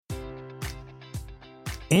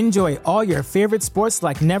Enjoy all your favorite sports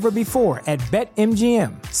like never before at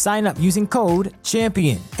BetMGM. Sign up using code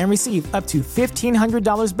CHAMPION and receive up to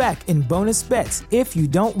 $1,500 back in bonus bets if you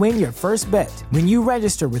don't win your first bet. When you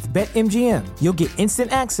register with BetMGM, you'll get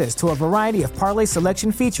instant access to a variety of parlay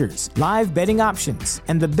selection features, live betting options,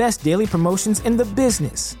 and the best daily promotions in the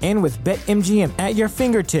business. And with BetMGM at your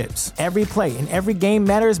fingertips, every play and every game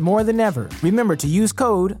matters more than ever. Remember to use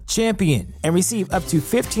code CHAMPION and receive up to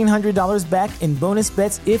 $1,500 back in bonus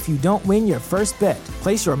bets if you don't win your first bet.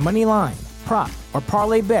 Place your money line, prop, or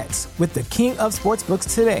parlay bets with the king of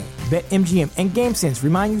sportsbooks today. BetMGM and GameSense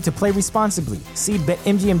remind you to play responsibly. See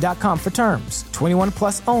BetMGM.com for terms. 21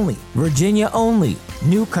 plus only. Virginia only.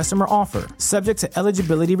 New customer offer. Subject to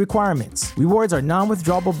eligibility requirements. Rewards are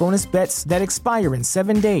non-withdrawable bonus bets that expire in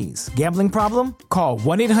 7 days. Gambling problem? Call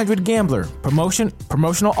 1-800-GAMBLER.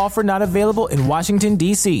 Promotional offer not available in Washington,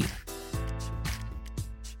 D.C.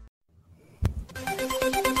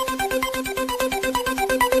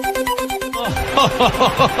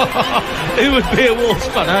 Who would be a Wolves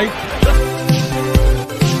fan, eh?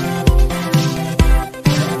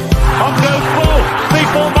 On goes Bull.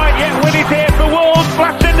 People might yet win it here for Wolves.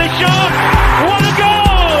 Flash in the shot. What a goal!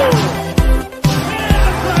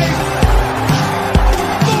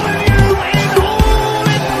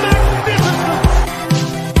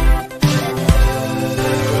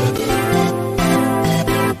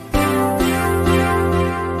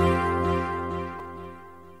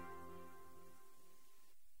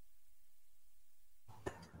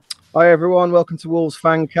 Hi everyone, welcome to Wolves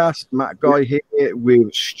Fancast. Matt Guy here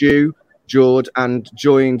with Stu, George, and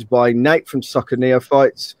joined by Nate from Soccer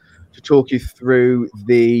Neophytes to talk you through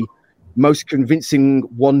the most convincing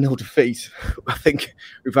 1-0 defeat I think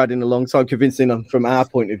we've had in a long time. Convincing from our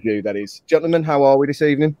point of view, that is. Gentlemen, how are we this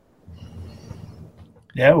evening?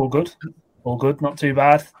 Yeah, all good. All good. Not too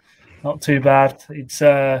bad. Not too bad. It's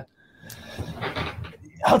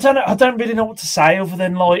I don't really know what to say other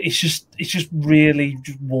than like it's just really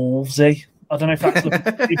just Wolvesy. I don't know if that's the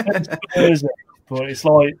but it's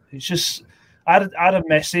just I had a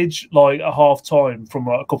message like at half time from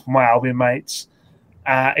a couple of my Albion mates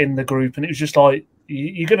in the group, and it was just like,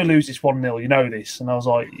 you're going to lose this 1-0, you know this, and I was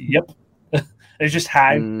like, yep. It's just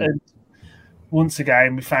how. And once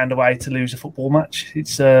again, we found a way to lose a football match.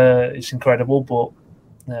 It's incredible, but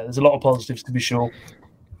yeah, there's a lot of positives to be sure.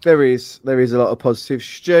 There is a lot of positives.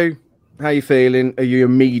 Stu, how are you feeling? Are your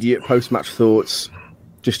immediate post-match thoughts,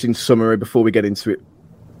 just in summary, before we get into it?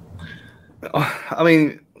 I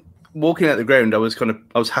mean, walking out the ground, I was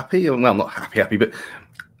happy. Well, not happy, but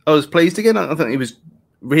I was pleased again. I think it was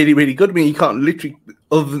really, really good. I mean, you can't literally,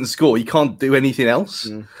 other than score, you can't do anything else.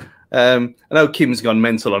 I know Kim's gone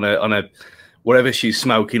mental on a whatever she's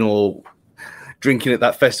smoking or drinking at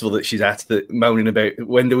that festival that she's at, that moaning about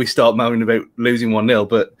when do we start moaning about losing 1-0,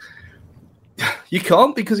 but you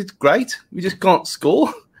can't, because it's great. We just can't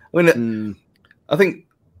score. I mean, I think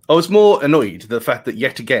I was more annoyed the fact that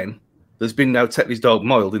yet again there's been now Tetley's dog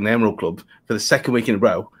Mild in the Emerald Club for the second week in a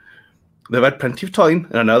row. They've had plenty of time,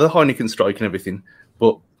 and I know the Heineken strike and everything,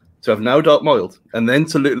 but to have now Dark Mild and then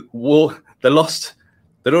to they'd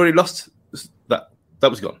already lost that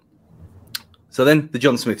was gone. So then the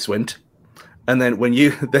John Smiths went. And then when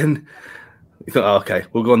you thought, oh, okay,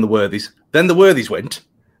 we'll go on the Worthies. Then the Worthies went.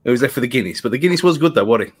 It was left for the Guineas. But the Guineas was good, though,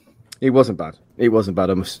 wasn't he? It wasn't bad.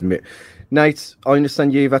 I must admit. Nate, I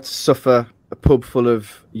understand you've had to suffer a pub full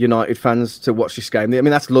of United fans to watch this game. I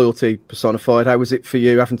mean, that's loyalty personified. How was it for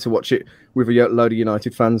you having to watch it with a load of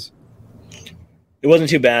United fans? It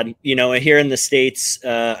wasn't too bad. You know, here in the States,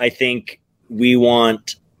 I think we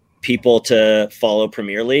want people to follow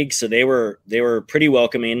Premier League. So they were pretty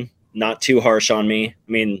welcoming. Not too harsh on me. I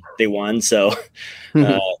mean, they won, so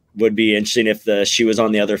would be interesting if the shoe was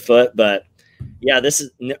on the other foot. But yeah, this is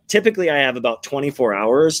typically I have about 24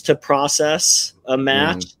 hours to process a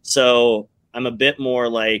match, so I'm a bit more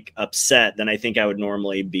like upset than I think I would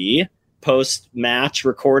normally be post-match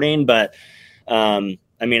recording. But I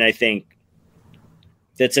mean, I think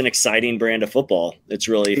it's an exciting brand of football. It's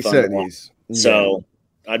really fun to watch. So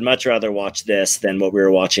I'd much rather watch this than what we were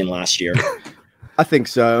watching last year. I think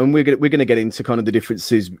so, and we're going to get into kind of the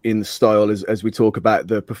differences in the style as we talk about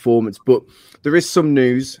the performance. But there is some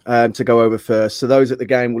news to go over first. So those at the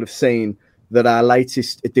game will have seen that our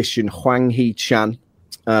latest addition, Hwang Hee-chan,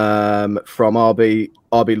 from RB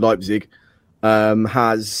Leipzig,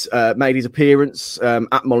 has made his appearance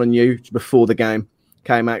at Molineux before the game.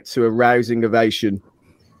 Came out to a rousing ovation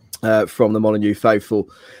from the Molineux faithful,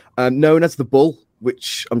 known as the Bull,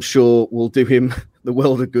 which I'm sure will do him the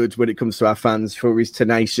world of good when it comes to our fans for his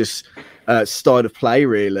tenacious style of play,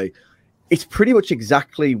 really. It's pretty much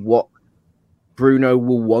exactly what Bruno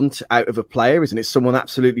will want out of a player, isn't it? Someone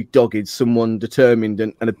absolutely dogged, someone determined,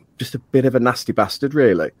 and just a bit of a nasty bastard,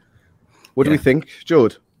 really. What do we think,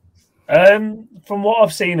 Jord? From what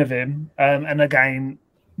I've seen of him, and again,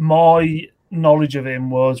 my knowledge of him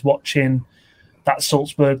was watching that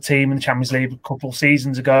Salzburg team in the Champions League a couple of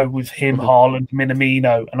seasons ago with him, Haaland,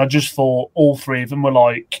 Minamino, and I just thought all three of them were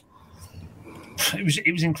like,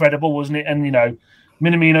 it was incredible, wasn't it? And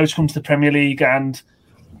Minamino's come to the Premier League, and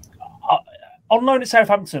on loan at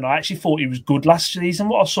Southampton, I actually thought he was good last season.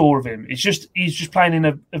 What I saw of him, he's just playing in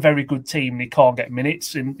a very good team, and he can't get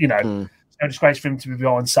minutes. And it's no disgrace for him to be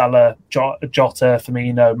behind Salah, Jota,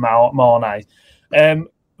 Firmino, Mane.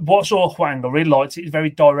 What I saw of Hwang, I really liked it. He's very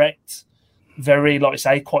direct, very, like I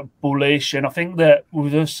say, quite bullish. And I think that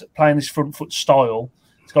with us playing this front foot style,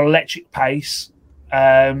 he's got electric pace.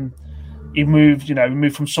 He moved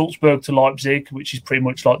from Salzburg to Leipzig, which is pretty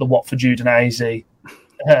much like the Watford Udinese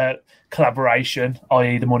collaboration,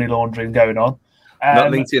 i.e. the money laundering going on.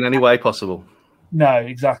 Not linked in any way possible. No,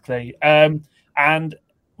 exactly. And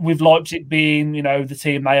with Leipzig being, the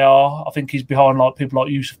team they are, I think he's behind like people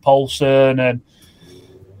like Yusuf Poulsen and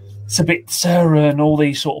Sabitzer and all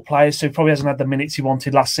these sort of players. So he probably hasn't had the minutes he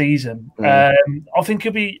wanted last season. I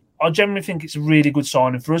generally think it's a really good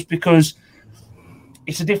signing for us because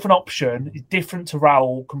it's a different option. It's different to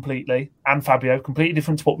Raul completely and Fabio, completely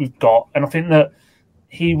different to what we've got. And I think that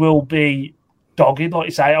he will be dogged, like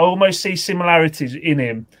you say. I almost see similarities in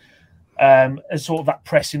him as sort of that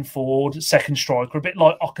pressing forward, second striker, a bit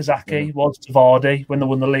like Okazaki was to Vardy when they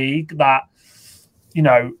won the league. That,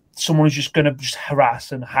 someone who's just going to just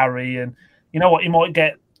harass and harry. And you know what? He might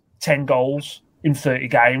get 10 goals in 30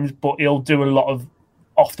 games, but he'll do a lot of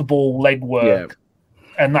off-the-ball leg work.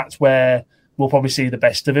 Yeah. And that's where we'll probably see the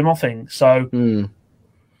best of him, I think. So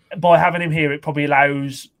by having him here, it probably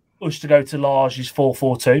allows us to go to Laj's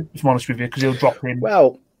 4-4-2, if I'm honest with you, because he'll drop in.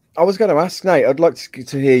 Well, I was going to ask, Nate, I'd like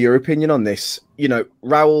to hear your opinion on this.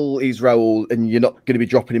 Raul is Raul, and you're not going to be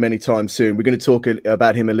dropping him anytime soon. We're going to talk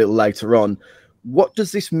about him a little later on. What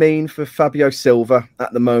does this mean for Fabio Silva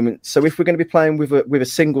at the moment? So if we're going to be playing with a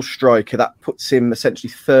single striker, that puts him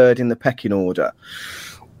essentially third in the pecking order.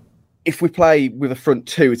 If we play with a front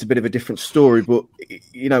two, it's a bit of a different story. But,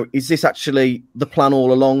 is this actually the plan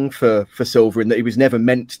all along for Silva, in that he was never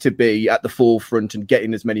meant to be at the forefront and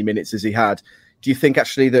getting as many minutes as he had? Do you think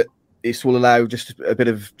actually that this will allow just a bit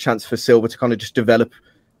of chance for Silva to kind of just develop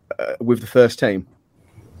with the first team?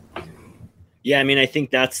 Yeah, I think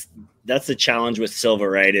that's the challenge with Silva,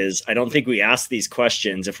 right? Is I don't think we asked these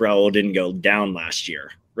questions if Raul didn't go down last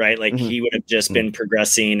year, right? Like he would have just been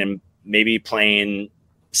progressing and maybe playing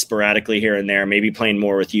sporadically here and there, maybe playing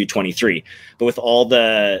more with U23. But with all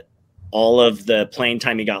of the playing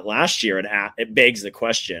time he got last year, it begs the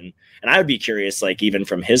question. And I would be curious, like even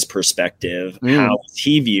from his perspective, how does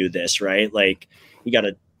he view this, right? Like he got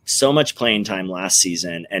so much playing time last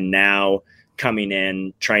season, and now coming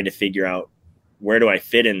in trying to figure out, where do I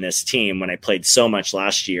fit in this team when I played so much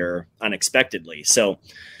last year unexpectedly? So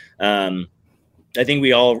I think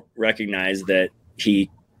we all recognize that he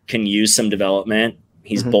can use some development.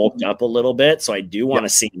 He's bulked up a little bit, so I do want to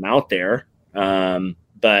see him out there.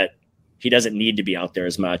 But he doesn't need to be out there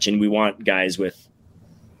as much. And we want guys with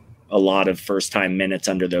a lot of first-time minutes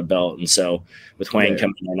under their belt. And so with Hwang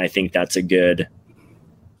coming in, I think that's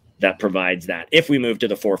that provides that. If we move to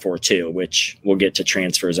the 4-4-2, which we'll get to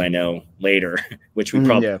transfers, I know, later, which we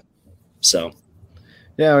probably so.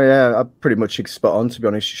 Yeah, I'm pretty much spot on, to be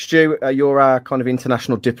honest. Stu, you're our kind of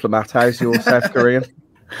international diplomat. How's your South Korean?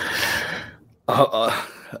 I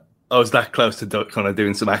was that close to kind of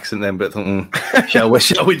doing some accent then, but shall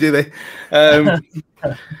we do that?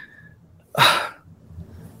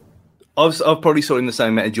 I've probably saw in the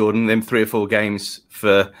same meta Jordan, them 3 or 4 games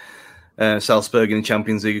for Salzburg in the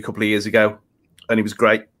Champions League a couple of years ago, and he was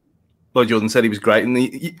great. Like Jordan said, he was great, and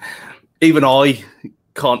even I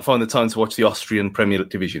can't find the time to watch the Austrian Premier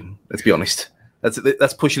Division. Let's be honest,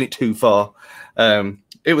 that's pushing it too far.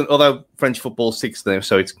 Although French football sticks there,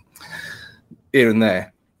 so it's here and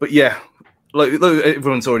there. But yeah, like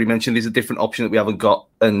everyone's already mentioned, there's a different option that we haven't got,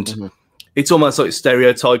 and it's almost like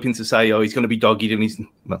stereotyping to say, he's going to be dogged and he's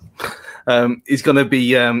going to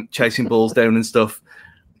be chasing balls down and stuff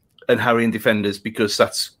and harrying defenders, because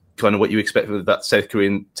that's kind of what you expect with that South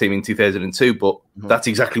Korean team in 2002. But that's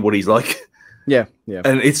exactly what he's like. Yeah.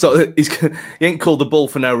 And it's not. He ain't called the ball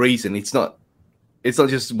for no reason. It's not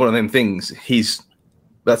just one of them things.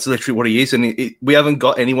 That's literally what he is, and we haven't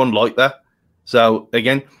got anyone like that. So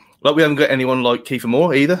again, like we haven't got anyone like Kiefer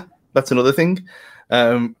Moore either. That's another thing.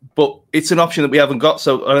 But it's an option that we haven't got,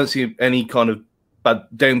 so I don't see any kind of bad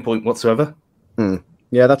down point whatsoever.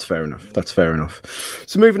 Yeah, that's fair enough.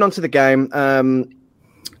 So moving on to the game,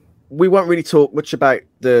 we won't really talk much about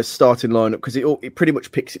the starting lineup because it pretty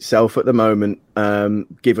much picks itself at the moment,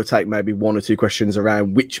 give or take maybe one or two questions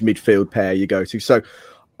around which midfield pair you go to. So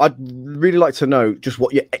I'd really like to know just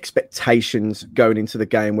what your expectations going into the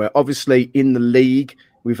game, where obviously in the league,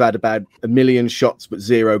 we've had about 1 million shots, but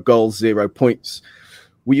 0 goals, 0 points.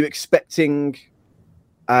 Were you expecting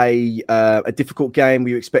a difficult game? Were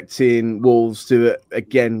you expecting Wolves to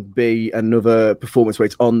again be another performance where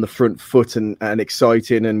it's on the front foot and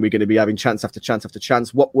exciting, and we're going to be having chance after chance after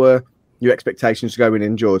chance? What were your expectations going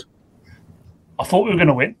in, George? I thought we were going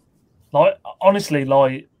to win. Like honestly,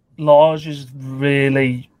 like Lars has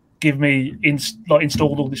really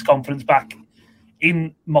installed all this confidence back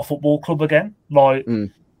in my football club again. Like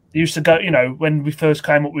they used to go, when we first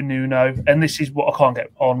came up with Nuno, and this is what I can't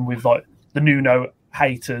get on with, like the Nuno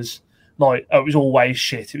haters. Like, it was always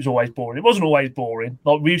shit. It was always boring. It wasn't always boring.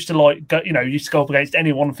 Like we used to go up against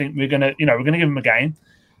anyone and think we're gonna give them a game,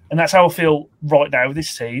 and that's how I feel right now with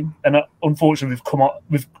this team. And unfortunately,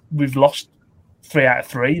 we've lost 3 out of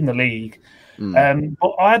 3 in the league.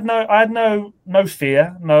 But I had no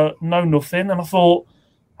fear, no nothing, and I thought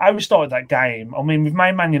how we started that game. I mean, we've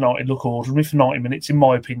made Man United look ordinary for 90 minutes, in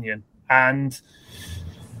my opinion, and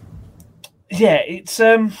yeah, it's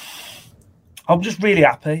I'm just really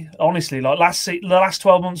happy, honestly. Like the last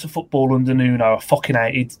 12 months of football under Nuno, I fucking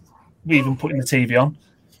hated even putting the TV on.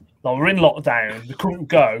 Like we're in lockdown, we couldn't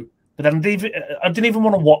go, but then I didn't even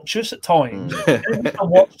want to watch us at times. I didn't want to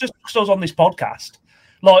watch just because I was on this podcast.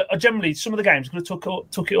 Like I generally, some of the games could have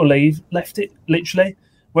took it or left it literally.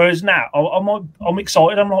 Whereas now, I'm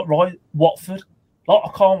excited. I'm like, right, Watford. Like I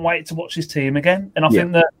can't wait to watch this team again. And I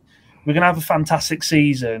think that we're going to have a fantastic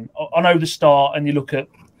season. I know the start, and you look at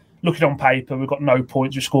on paper, we've got no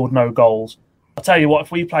points, we've scored no goals. I'll tell you what,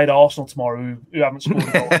 if we played Arsenal tomorrow, who haven't scored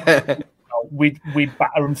a goal, we'd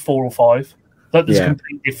batter them 4 or 5. There's a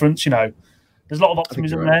complete difference, There's a lot of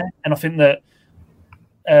optimism there, and I think that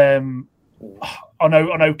I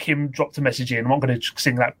know Kim dropped a message in. I'm not going to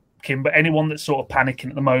sing that, Kim, but anyone that's sort of panicking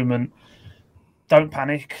at the moment, don't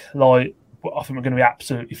panic. Like, I think we're going to be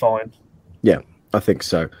absolutely fine. Yeah, I think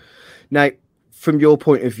so. Now, from your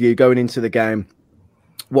point of view, going into the game,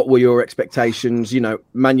 what were your expectations?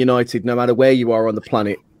 Man United, no matter where you are on the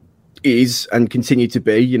planet, is and continue to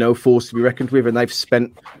be, forced to be reckoned with, and they've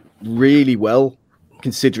spent really well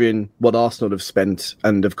considering what Arsenal have spent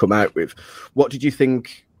and have come out with. What did you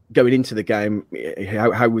think going into the game?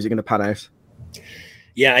 How was it going to pan out?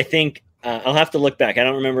 Yeah, I think I'll have to look back. I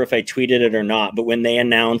don't remember if I tweeted it or not, but when they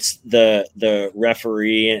announced the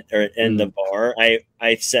referee and the VAR,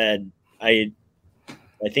 I said I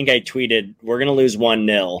think I tweeted, we're going to lose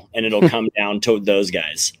 1-0 and it'll come down to those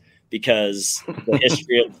guys, because the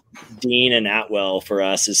history of Dean and Atwell for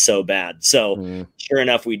us is so bad. So sure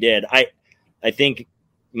enough, we did. I think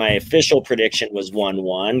my official prediction was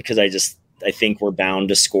 1-1 because I think we're bound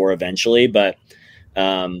to score eventually, but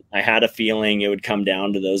I had a feeling it would come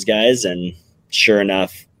down to those guys, and sure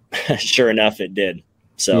enough it did.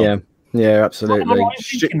 So yeah, absolutely. I'm right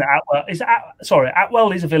thinking that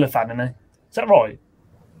Atwell is a Villa fan, isn't he? Is that right?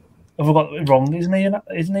 Have I got it wrong? Isn't he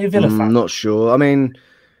a Villa fan? I'm not sure. I mean,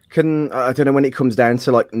 I don't know when it comes down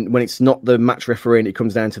to, like, when it's not the match referee and it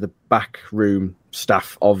comes down to the backroom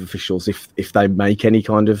staff of officials, if they make any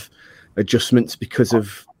kind of adjustments because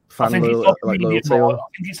of fan loyalty. I think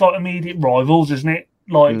it's like immediate rivals, isn't it?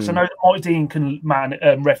 Like, so I know that Mike Dean can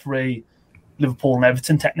referee Liverpool and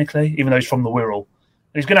Everton technically, even though he's from the Wirral.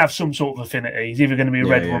 He's going to have some sort of affinity. He's either going to be a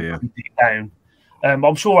red one or deep down.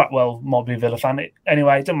 I'm sure Atwell might be a Villa fan.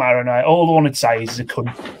 Anyway, it doesn't matter now. All I wanted to say is he's a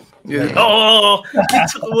cunt. Yeah. Oh,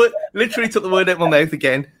 literally took the word out of my mouth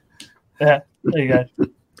again. Yeah, there you go.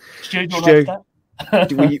 Stu,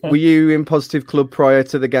 were you in positive club prior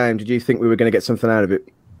to the game? Did you think we were going to get something out of it?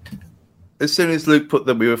 As soon as Luke put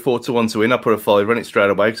that we were 4-1 to win, I put a 5 on it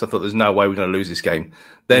straight away because I thought there's no way we're going to lose this game.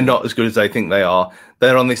 They're not as good as they think they are.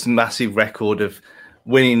 They're on this massive record of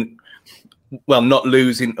winning, well, not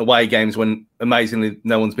losing away games when amazingly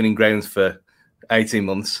no one's been in grounds for 18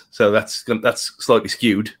 months. So that's slightly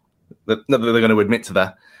skewed. Not that they're going to admit to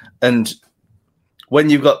that. And when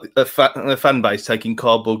you've got a fan base taking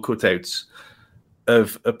cardboard cutouts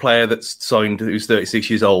of a player that's signed who's 36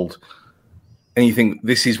 years old, and you think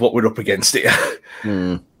this is what we're up against here,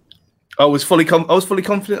 I was fully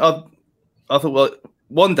confident. I thought, well,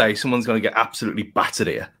 one day someone's going to get absolutely battered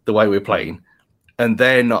here the way we're playing, and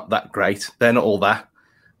they're not that great. They're not all that,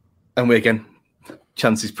 and we again,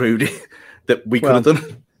 chances proved it that we could have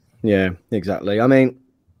done. Yeah, exactly. I mean,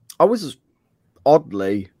 I was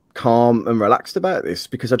oddly calm and relaxed about this,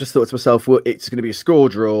 because I just thought to myself, well, it's going to be a score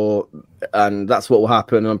draw and that's what will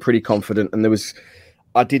happen. And I'm pretty confident. And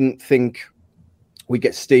I didn't think we'd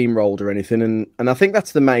get steamrolled or anything. And I think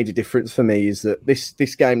that's the major difference for me, is that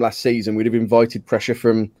this game last season, we'd have invited pressure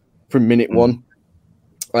from minute one.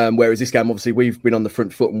 Whereas this game, obviously, we've been on the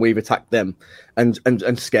front foot and we've attacked them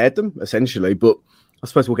and scared them, essentially. But I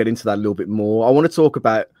suppose we'll get into that a little bit more. I want to talk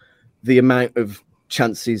about the amount of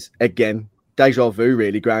chances again. Deja vu,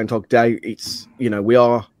 really, Groundhog Day. It's, we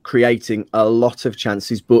are creating a lot of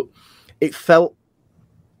chances, but it felt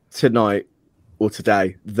tonight or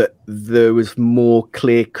today that there was more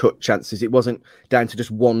clear-cut chances. It wasn't down to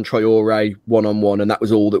just one Traore one-on-one, and that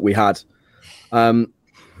was all that we had.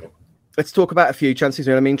 Let's talk about a few chances.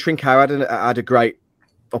 I mean, Trincao had a great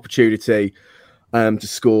opportunity to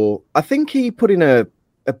score. I think he put in a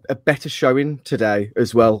better showing today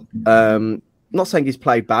as well. Not saying he's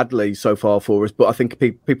played badly so far for us, but I think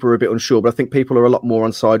people are a bit unsure. But I think people are a lot more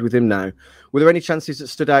on side with him now. Were there any chances that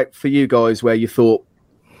stood out for you guys where you thought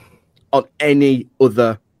on any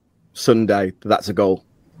other Sunday that's a goal?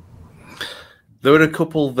 There were a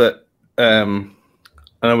couple that I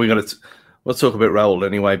know we'll talk about Raul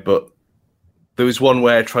anyway, but there was one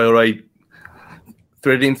where Traore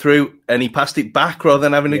threaded him through and he passed it back rather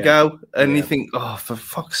than having a go. And you think, oh, for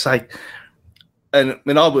fuck's sake. And I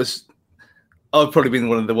mean, I've probably been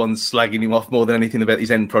one of the ones slagging him off more than anything about his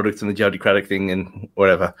end product and the Jody Craddock thing and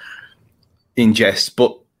whatever in jest.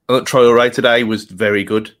 But I thought Traore today was very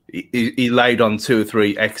good. He laid on 2 or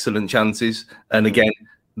 3 excellent chances. And again,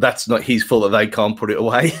 that's not his fault that they can't put it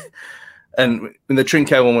away. And in the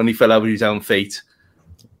Trincao one, when he fell over his own feet,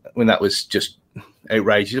 when that was just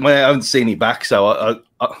outrageous. I mean, I haven't seen it back, so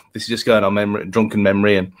I this is just going on drunken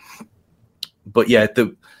memory. But yeah,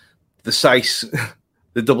 the Saïss,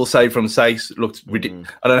 the double save from Saïss looked ridiculous.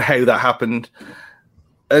 I don't know how that happened,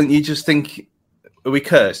 and you just think, are we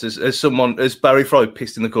cursed? As Barry Fry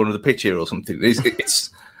pissed in the corner of the pitch here or something?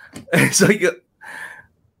 It's like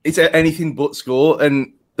it's anything but score,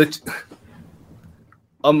 and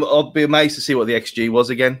I'll be amazed to see what the XG was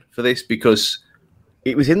again for this, because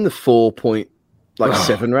it was in the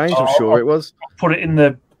 4.7 range. I'm sure it was. I put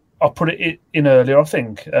it in earlier, I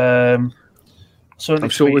think. So I'm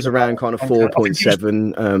sure it was around kind of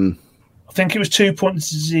 4.7. I think it was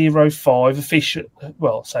 2.05 official.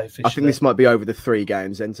 Well, say official. I think this might be over the 3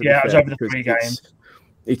 games. Then, it was over the 3 games.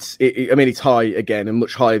 I mean, it's high again and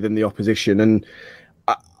much higher than the opposition. And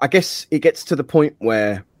I guess it gets to the point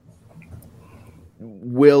where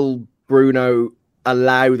will Bruno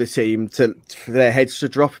allow the team for their heads to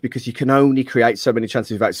drop, because you can only create so many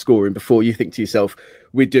chances without scoring before you think to yourself,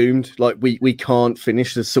 we're doomed. Like we can't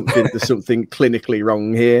finish. There's something clinically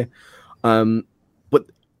wrong here. But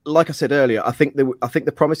like I said earlier, I think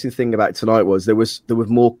the promising thing about tonight was there were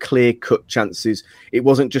more clear cut chances. It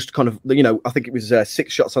wasn't just kind of, I think it was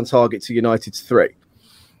 6 shots on target to United's 3.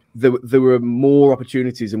 There were more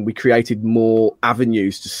opportunities and we created more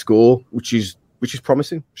avenues to score, which is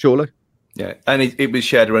promising, surely. Yeah, and it was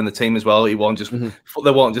shared around the team as well. It wasn't just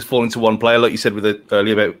they weren't just falling to one player, like you said with it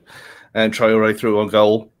earlier about Traore threw on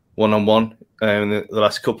goal one-on-one, and the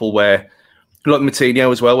last couple where, like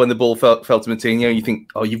Moutinho as well, when the ball fell to Moutinho, you think,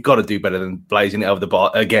 oh, you've got to do better than blazing it over the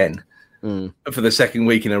bar again for the second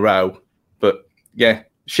week in a row. But yeah,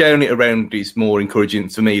 sharing it around is more encouraging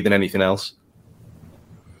to me than anything else.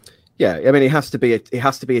 Yeah, I mean, it has to be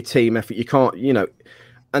a team effort. You can't,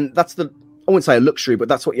 and that's I wouldn't say a luxury, but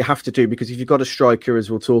that's what you have to do, because if you've got a striker, as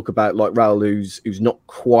we'll talk about, like Raul, who's not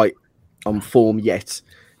quite on form yet,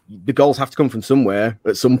 the goals have to come from somewhere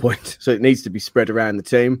at some point. So it needs to be spread around the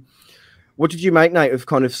team. What did you make, Nate, of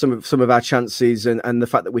kind of some of our chances and the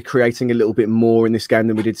fact that we're creating a little bit more in this game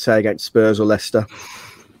than we did, say, against Spurs or Leicester?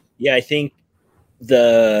 Yeah, I think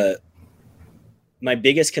my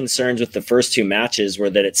biggest concerns with the first 2 matches were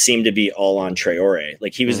that it seemed to be all on Traore.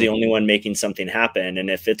 Like, he was the only one making something happen. And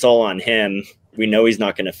if it's all on him, we know he's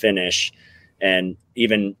not going to finish. And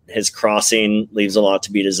even his crossing leaves a lot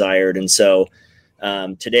to be desired. And so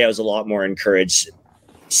today I was a lot more encouraged.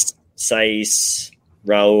 Saïss,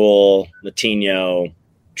 Raul, Moutinho,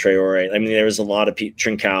 Traore. I mean, there was a lot of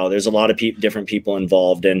Trincao. There's a lot of different people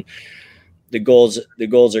involved. And the goals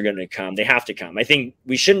are going to come. They have to come. I think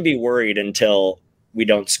we shouldn't be worried until we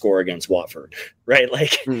don't score against Watford, right?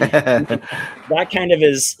 Like that kind of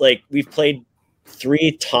is like, we've played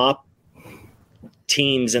 3 top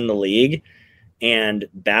teams in the league and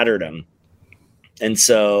battered them. And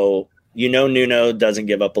so, Nuno doesn't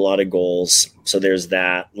give up a lot of goals. So there's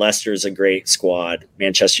that. Leicester's a great squad.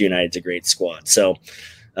 Manchester United's a great squad. So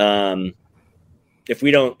if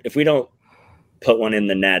we don't put one in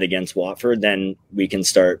the net against Watford, then we can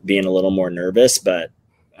start being a little more nervous. But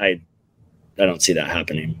I don't see that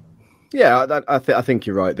happening. Yeah, I think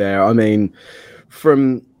you're right there. I mean,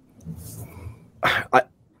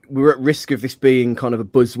 we're at risk of this being kind of a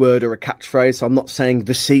buzzword or a catchphrase. So I'm not saying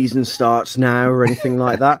the season starts now or anything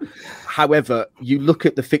like that. However, you look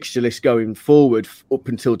at the fixture list going forward up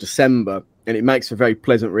until December, and it makes a very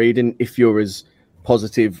pleasant reading if you're as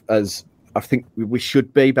positive as I think we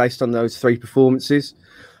should be based on those 3 performances.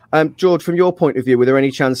 George, from your point of view, were there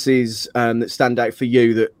any chances that stand out for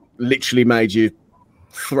you that literally made you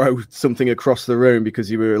throw something across the room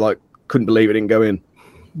because you were like, couldn't believe it didn't go in?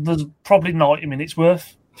 There's probably 90 minutes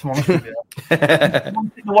worth, to be honest with you. The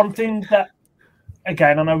one thing that,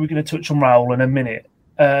 again, I know we're going to touch on Raul in a minute,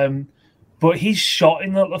 but his shot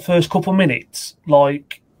in the first couple of minutes,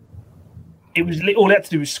 like, it was all he had to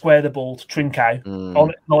do was square the ball to Trincao on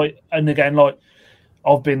it, like, and again, like,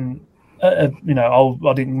 I've been, I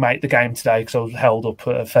didn't make the game today because I was held up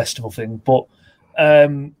at a festival thing, but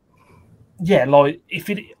yeah, like if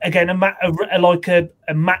it again a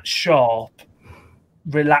match sharp,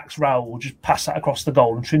 relaxed Raul would just pass that across the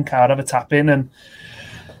goal and Trincao would have a tap in, and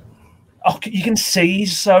you can see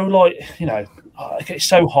he's so like it's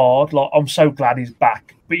so hard. Like I'm so glad he's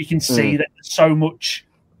back, but you can see that there's so much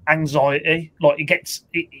anxiety. Like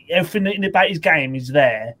everything about his game is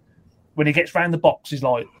there. When he gets round the box, he's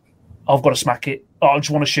like, I've got to smack it. I just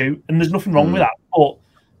want to shoot, and there's nothing wrong with that. But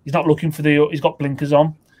he's not looking for he's got blinkers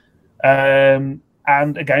on. And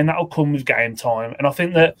again, that'll come with game time. And I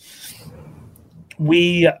think that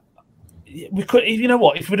we could, you know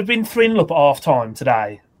what, if it would have been 3-0 up at half time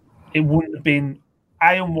today, it wouldn't have been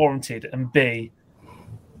A, unwarranted, and B,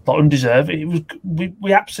 like undeserved. It was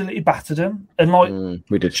we absolutely battered them. And like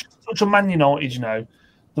we did. Such a Man United,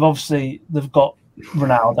 they've got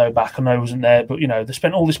Ronaldo back. I know he wasn't there, but they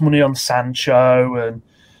spent all this money on Sancho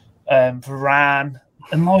and Varane,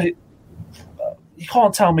 and like you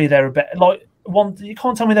can't tell me they're a better you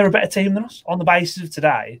can't tell me they're a better team than us on the basis of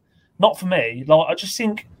today. Not for me. Like I just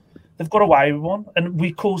think they've got away with one, and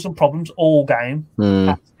we caused them problems all game.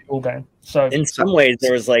 All game. So in some ways,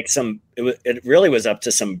 there was like it really was up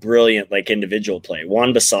to some brilliant like individual play.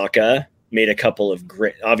 Wan-Bissaka made a couple of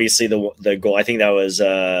great. Obviously, the goal. I think that was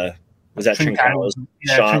that Trincao's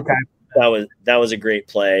shot. Trincao. That was a great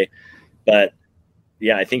play, but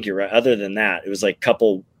yeah, I think you're right. Other than that, it was like a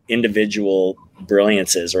couple individual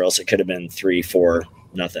brilliances, or else it could have been 3-4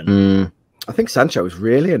 nothing. I think Sancho was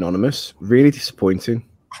really anonymous, really disappointing.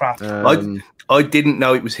 Crap. I didn't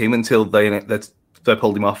know it was him until they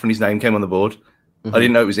pulled him off and his name came on the board. I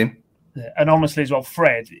didn't know it was him. Yeah, and honestly, as well,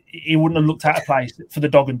 Fred, he wouldn't have looked out of place for the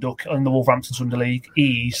Dog and Duck in the Wolverhampton Sunday League.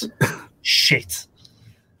 He's shit.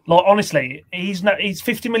 Like honestly, he's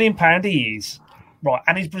 £50 million. He is right,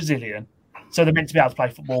 and he's Brazilian, so they're meant to be able to play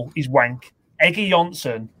football. He's wank. Eggy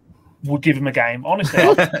Johnson would give him a game. Honestly,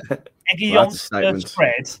 Eggy Johnson versus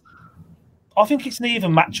Fred. I think it's an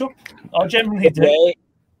even matchup. I generally do.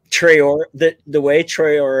 The way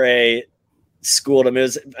Traore schooled him, I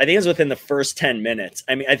think it was within the first 10 minutes.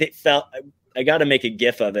 I mean, I got to make a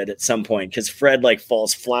gif of it at some point because Fred like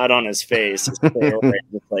falls flat on his face as Traore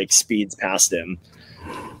just like speeds past him.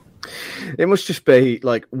 It must just be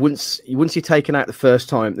like once you're taken out the first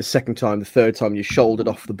time, the second time, the third time you shouldered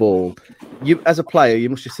off the ball. You as a player, you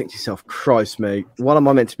must just think to yourself, "Christ, mate, what am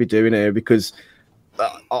I meant to be doing here?" Because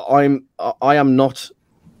I am not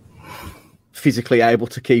physically able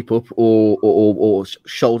to keep up or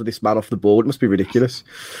shoulder this man off the ball. It must be ridiculous.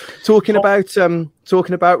 Talking about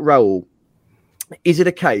Raul, is it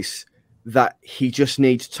a case that he just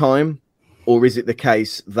needs time? Or is it the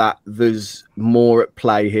case that there's more at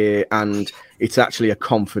play here and it's actually a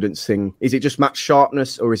confidence thing? Is it just match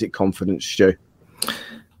sharpness or is it confidence, Stu?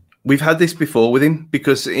 We've had this before with him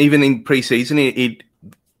because even in pre-season, he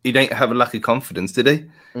didn't have a lack of confidence, did he?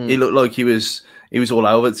 He looked like he was all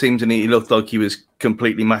over, it seems, and he looked like he was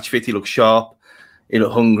completely match fit. He looked sharp. He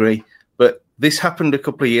looked hungry. But this happened a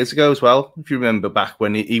couple of years ago as well, if you remember back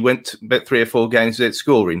when he went about 3 or 4 games without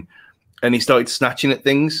scoring. And he started snatching at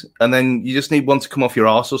things, and then you just need one to come off your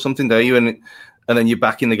arse or something, don't you? And then you're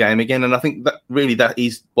back in the game again. And I think that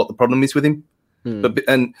is what the problem is with him.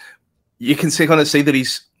 And you can kind of see that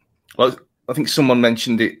he's. Like, I think someone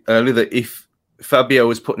mentioned it earlier that if Fabio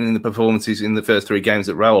was putting in the performances in the first 3 games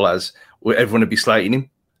that Raul has, everyone would be slating him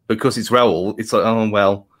because it's Raul. It's like, oh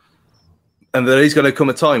well. And there is going to come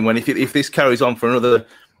a time when if this carries on for another,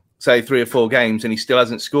 say, 3 or 4 games, and he still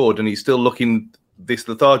hasn't scored, and he's still looking this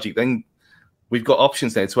lethargic, then we've got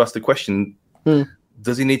options there to ask the question,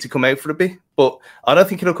 does he need to come out for a bit? But I don't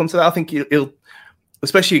think it'll come to that. I think he'll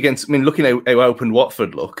especially against, looking at how open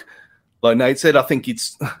Watford look, like Nate said, I think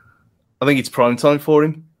it's prime time for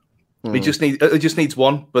him. It just needs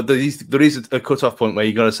one, but there is a cut-off point where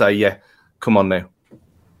you got to say, yeah, come on now.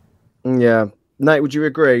 Yeah, Nate, would you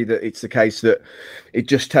agree that it's the case that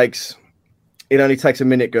it only takes a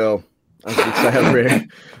minute, girl, as we say over here.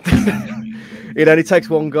 It only takes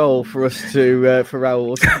one goal for us for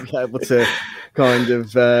Raul to be able to kind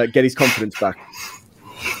of get his confidence back.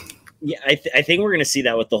 Yeah, I think we're going to see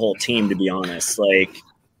that with the whole team, to be honest. Like,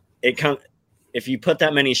 if you put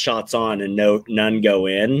that many shots on and none go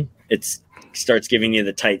in, it starts giving you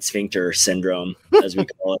the tight sphincter syndrome, as we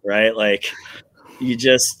call it, right? Like, you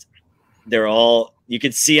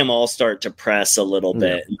could see them all start to press a little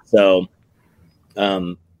bit. So,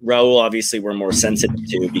 Raul, obviously, we're more sensitive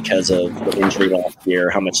to because of the injury last year,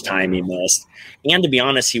 how much time he missed. And to be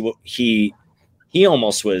honest, he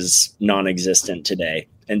almost was non-existent today.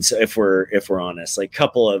 And so if we're honest, like,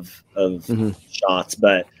 couple of shots,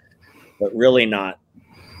 but really not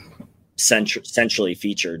centrally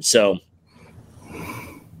featured. So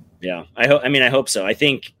yeah, I hope so. I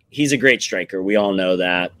think he's a great striker. We all know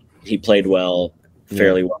that. He played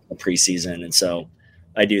fairly well in the preseason. And so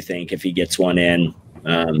I do think if he gets one in,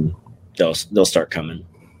 they'll start coming.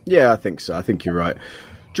 Yeah, I think so. I think you're right.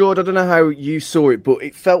 George, I don't know how you saw it, but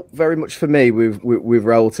it felt very much for me with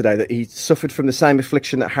Raul today that he suffered from the same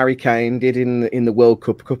affliction that Harry Kane did in the World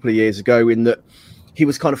Cup a couple of years ago, in that he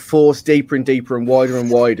was kind of forced deeper and deeper and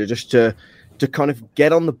wider just to kind of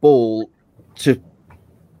get on the ball, to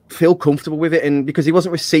feel comfortable with it, and because he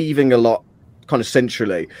wasn't receiving a lot kind of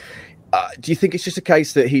centrally. Do you think it's just a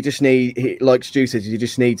case that like Stu says, he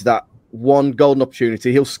just needs that one golden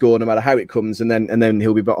opportunity? He'll score no matter how it comes, and then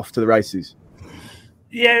he'll be off to the races.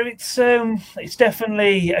 Yeah, it's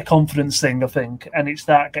definitely a confidence thing, I think, and it's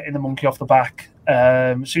that getting the monkey off the back.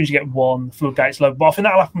 As soon as you get one, floodgates low. But I think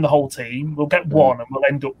that'll happen to the whole team. We'll get one, and we'll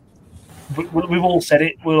end up. We've all said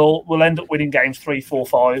it. We'll end up winning games 3, 4,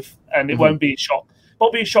 5, and it won't be a shock. It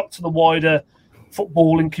won't be a shock to the wider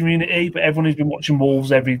footballing community, but everyone who's been watching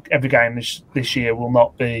Wolves every game this year will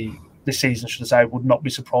not be. This season, should I say, would not be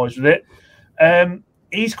surprised with it.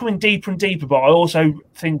 He's coming deeper and deeper, but I also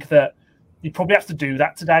think that you probably have to do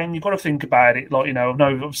that today, and you've got to think about it. Like, I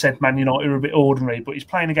know I've said Man United are a bit ordinary, but he's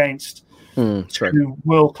playing against two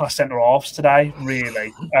world-class centre-halves today,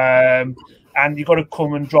 really. And you've got to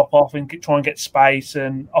come and drop off and try and get space.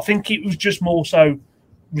 And I think it was just more so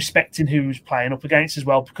respecting who was playing up against as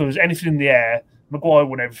well, because anything in the air, Maguire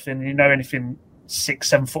won everything. Anything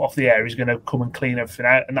 6-7 foot off the air, he's going to come and clean everything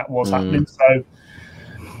out, and that was happening. So,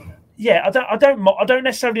 yeah, I don't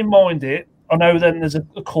necessarily mind it. I know then there's a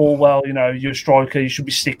call, well, you're a striker, you should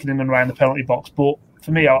be sticking in and around the penalty box. But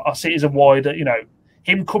for me, I see it as a wider,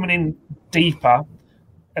 him coming in deeper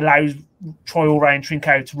allows Troy Rain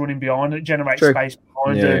Trincao to run in behind, it generates space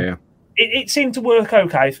behind him. Yeah. It seemed to work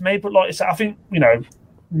okay for me, but like I said, I think,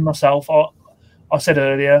 myself, I said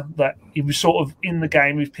earlier that he was sort of in the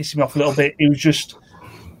game, he was pissing me off a little bit. He was just,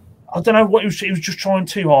 I don't know what he was just trying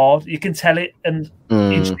too hard. You can tell it, and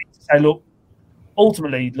you just need to say,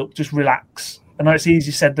 ultimately, just relax. I know it's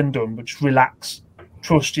easier said than done, but just relax,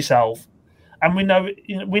 trust yourself. And we know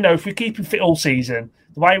if we keep him fit all season,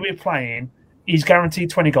 the way we're playing, he's guaranteed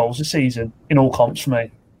 20 goals a season in all comps for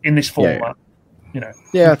me in this format.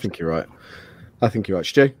 Yeah, I think you're right.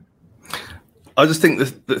 Stu? I just think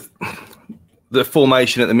the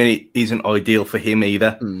formation at the minute isn't ideal for him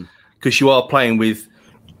either, because you are playing with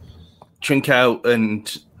Trincao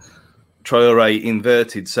and Traore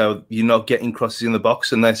inverted, so you're not getting crosses in the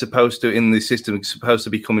box, and they're supposed to, in the system, supposed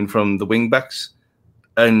to be coming from the wing backs.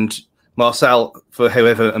 And Marcel, for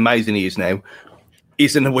however amazing he is now,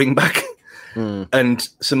 isn't a wing back. And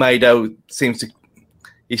Semedo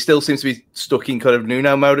still seems to be stuck in kind of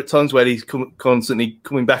Nuno mode at times, where he's constantly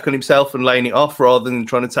coming back on himself and laying it off rather than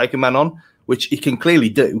trying to take a man on, which he can clearly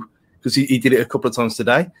do, because he did it a couple of times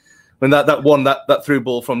today. When that through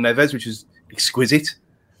ball from Neves, which was exquisite.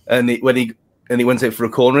 And he went out for a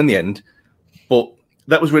corner in the end, but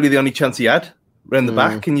that was really the only chance he had around the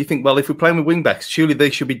back. And you think, well, if we're playing with wing backs, surely they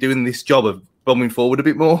should be doing this job of bombing forward a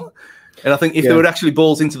bit more. And I think if there were actually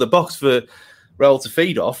balls into the box for Raul to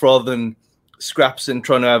feed off, rather than scraps and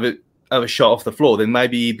trying to have a shot off the floor, then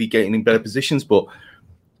maybe he'd be getting in better positions. But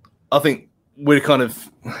I think we're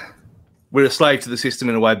a slave to the system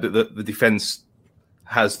in a way that the defence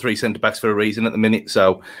has 3 centre backs for a reason at the minute.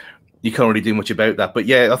 So you can't really do much about that. But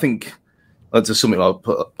yeah, I think that's just something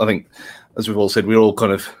I think, as we've all said, we've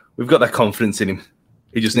got that confidence in him.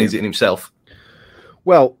 He just needs it in himself.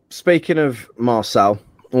 Well, speaking of Marcel,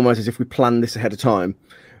 almost as if we planned this ahead of time,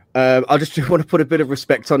 I just want to put a bit of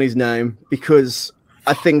respect on his name, because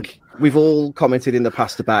I think we've all commented in the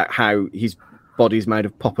past about how his body's made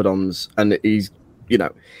of poppadoms and that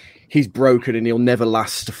he's broken and he'll never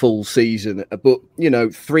last a full season. But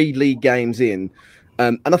 3 league games in,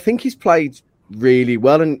 and I think he's played really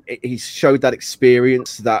well, and he's showed that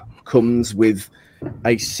experience that comes with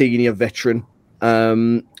a senior veteran.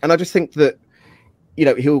 And I just think that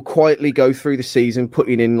he'll quietly go through the season,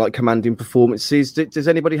 putting in like commanding performances. Does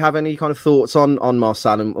anybody have any kind of thoughts on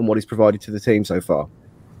Marçal and what he's provided to the team so far?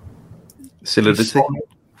 Solidity.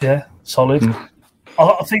 Yeah, solid.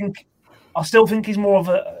 I still think he's more of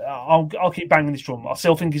a. I'll keep banging this drum. I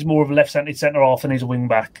still think he's more of a left-handed centre half than he's a wing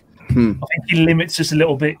back. I think he limits us a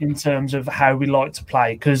little bit in terms of how we like to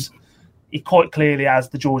play, because he quite clearly has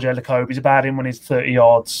the George Elikobes about him when he's 30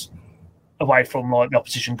 yards away from like the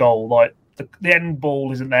opposition goal. Like the end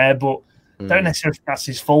ball isn't there, but don't necessarily think that's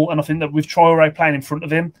his fault. And I think that with Traoré playing in front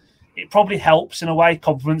of him, it probably helps in a way,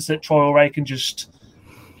 confidence that Traoré can just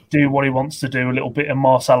do what he wants to do a little bit, and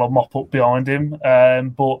Marçal will mop up behind him.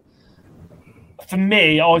 But for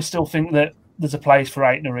me, I still think that there's a place for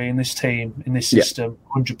Aït-Nouri in this team, in this system,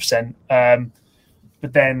 100%.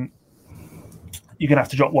 But then you're going to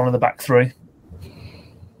have to drop one of the back 3.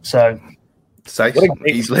 So, what a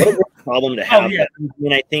great problem to have. I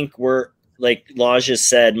mean, I think we're, like Laj has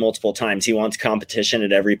said multiple times, he wants competition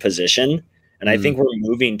at every position. And I think we're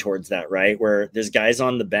moving towards that, right? Where there's guys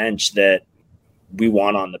on the bench that we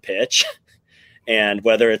want on the pitch. And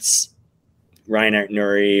whether it's Ryan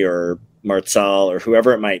Aït-Nouri or Marçal or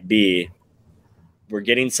whoever it might be, we're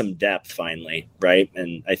getting some depth finally, right?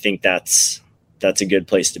 And I think that's a good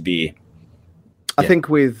place to be. I think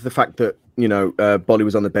with the fact that Bolly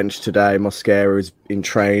was on the bench today, Mosquera is in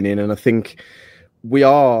training, and I think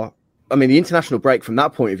the international break from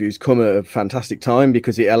that point of view has come at a fantastic time,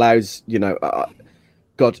 because it allows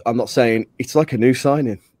I'm not saying it's like a new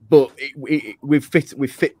signing, but with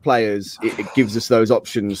fit players, it gives us those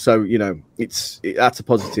options. So that's a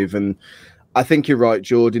positive, and I think you're right,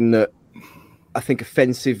 Jordan, that I think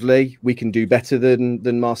offensively we can do better than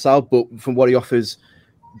Marçal, but from what he offers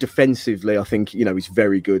defensively, I think he's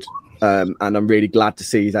very good, and I'm really glad to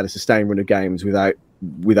see he's had a sustained run of games without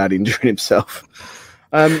injuring himself.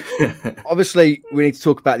 Obviously, we need to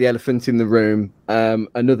talk about the elephant in the room.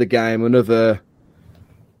 Another game, another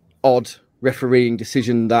odd refereeing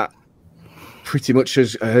decision that pretty much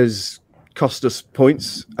has cost us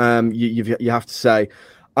points. You have to say.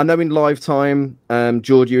 I know in live time,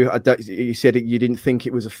 George, you said you didn't think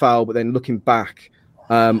it was a foul, but then looking back,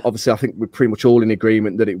 obviously I think we're pretty much all in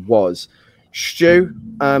agreement that it was. Stu,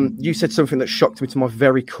 you said something that shocked me to my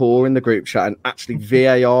very core in the group chat, and actually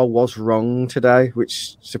VAR was wrong today,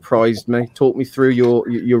 which surprised me. Talk me through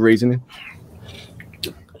your reasoning.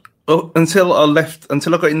 Well, until I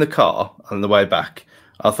got in the car on the way back,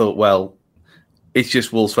 I thought, well, it's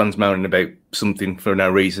just Wolves fans moaning about something for no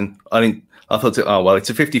reason. I thought, it's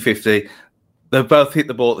a 50-50. They both hit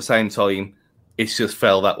the ball at the same time. It's just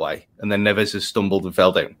fell that way. And then Neves just stumbled and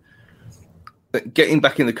fell down. But getting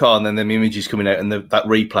back in the car and then the images coming out and that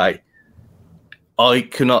replay, I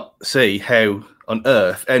cannot see how on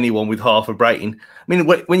earth anyone with half a brain... I mean,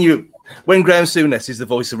 when Graham Souness is the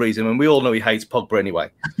voice of reason, and we all know he hates Pogba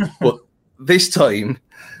anyway, but this time,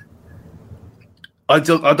 I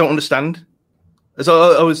don't understand.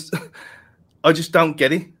 So I just don't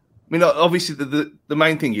get it. I mean, obviously, the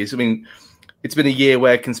main thing is, it's been a year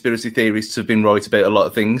where conspiracy theorists have been right about a lot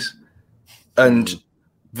of things, and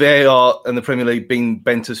VAR and the Premier League being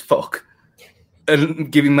bent as fuck and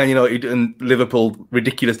giving Man United and Liverpool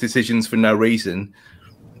ridiculous decisions for no reason.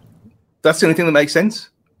 That's the only thing that makes sense,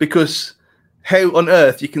 because how on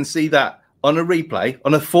earth you can see that on a replay,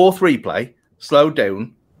 on a fourth replay, slowed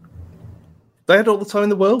down. They had all the time in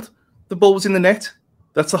the world. The ball was in the net.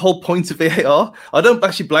 That's the whole point of VAR. I don't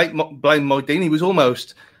actually blame Mike Dean. He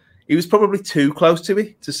was probably too close to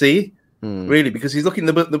it to see, really, because he's looking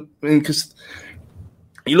because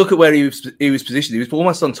you look at where he was positioned. He was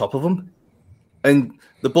almost on top of him, and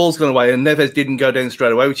the ball's gone away. And Neves didn't go down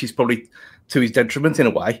straight away, which is probably to his detriment in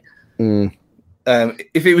a way.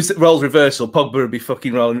 If it was roles reversal, Pogba would be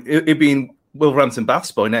fucking rolling. It'd be in Wolverhampton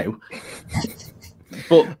baths by now.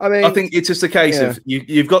 But I think it's just a case of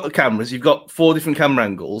you've got the cameras, you've got 4 different camera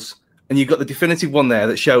angles, and you've got the definitive one there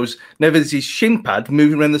that shows Neves' shin pad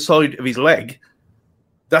moving around the side of his leg.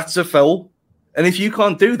 That's a foul. And if you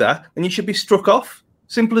can't do that, then you should be struck off.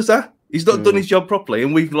 Simple as that. He's not done his job properly,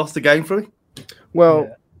 and we've lost the game for it.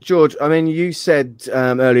 Well, George, you said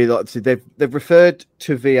earlier that they've referred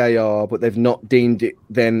to VAR, but they've not deemed it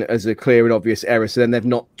then as a clear and obvious error. So then they've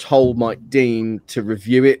not told Mike Dean to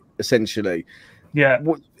review it, essentially. Yeah.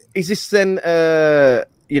 Is this then,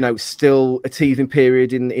 still a teething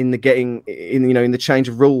period in the change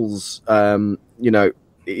of rules?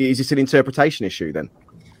 Is this an interpretation issue then?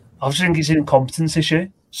 I just think it's an incompetence issue.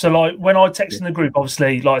 So, like, when I text in the group,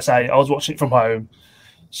 obviously, like I say, I was watching it from home.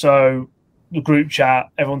 So, the group chat,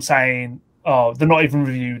 everyone's saying, oh, they've not even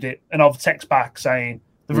reviewed it. And I've text back saying,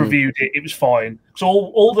 they've reviewed it, it was fine. So,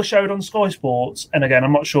 all the showed on Sky Sports, and again,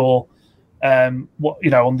 I'm not sure on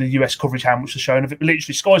the US coverage how much they're showing of it, but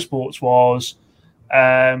literally, Sky Sports was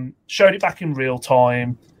showed it back in real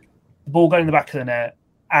time, the ball going in the back of the net,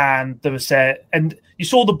 and there was and you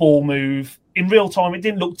saw the ball move in real time. It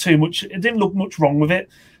didn't look much wrong with it.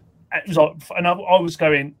 It was like, and I was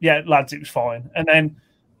going, yeah, lads, it was fine. And then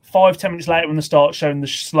 5-10 minutes later, when they start showing the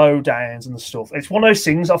slow downs and the stuff, it's one of those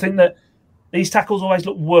things. I think that these tackles always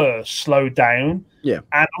look worse slowed down. Yeah,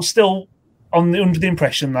 and I'm still under the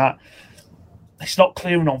impression that it's not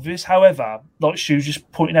clear and obvious. However, like Stu's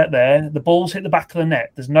just pointing out there, the ball's hit the back of the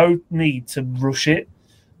net. There's no need to rush it.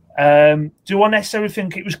 Do I necessarily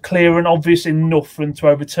think it was clear and obvious enough for them to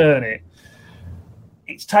overturn it?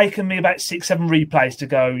 It's taken me about 6-7 replays to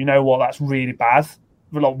go, you know what, that's really bad.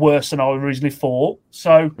 A lot worse than I originally thought.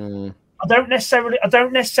 So I don't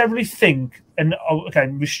necessarily think, and okay,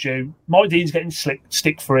 with Stu, Mike Dean's getting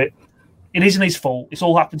stick for it. It isn't his fault. It's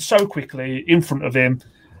all happened so quickly in front of him.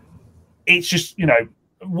 It's just,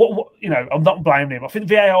 I'm not blaming him. I think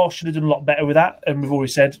VAR should have done a lot better with that. And we've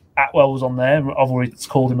already said Atwell was on there. I've already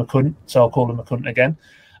called him a cunt, so I'll call him a cunt again.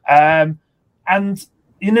 And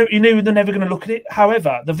you knew they're never going to look at it.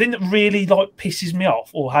 However, the thing that really pisses me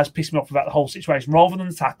off, or has pissed me off about the whole situation, rather than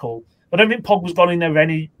the tackle, I don't think Pogba's gone in there with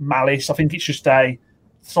any malice. I think it's just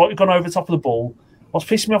slightly gone over the top of the ball. What's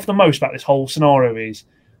pissed me off the most about this whole scenario is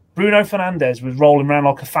Bruno Fernandes was rolling around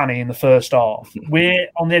like a fanny in the first half. We're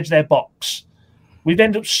on the edge of their box. We've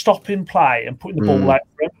ended up stopping play and putting the ball out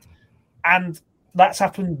for him. And that's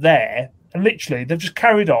happened there. And literally, they've just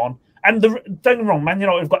carried on. And don't get me wrong, Man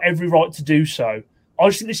United have got every right to do so. I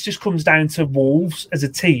just think this just comes down to Wolves as a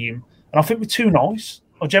team. And I think we're too nice.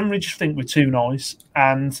 I generally just think we're too nice.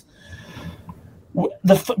 And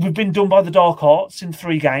we've been done by the dark arts in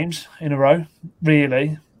 3 games in a row,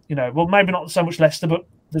 really. Well, maybe not so much Leicester, but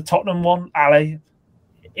the Tottenham one, Ali,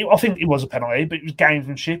 I think it was a penalty, but it was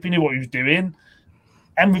gamesmanship. He knew what he was doing.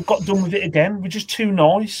 And we've got done with it again. We're just too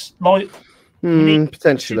nice.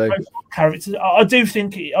 Potentially. Characters. I do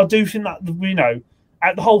think that,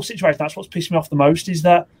 at the whole situation, that's what's pissed me off the most is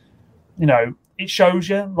that, it shows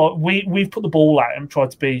you, we've put the ball out and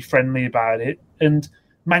tried to be friendly about it. And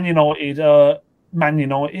Man United,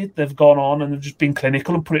 they've gone on and they've just been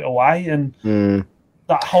clinical and put it away. And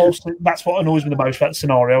that's what annoys me the most about the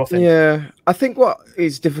scenario, I think. Yeah, I think what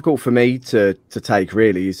is difficult for me to take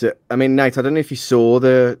really is that, Nate, I don't know if you saw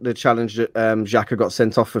the challenge that Xhaka got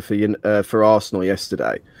sent off for Arsenal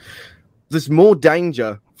yesterday. There's more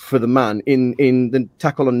danger for the man in the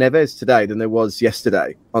tackle on Neves today than there was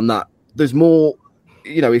yesterday on that. There's more,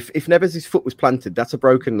 if Neves' foot was planted, that's a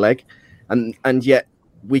broken leg. And yet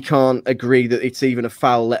we can't agree that it's even a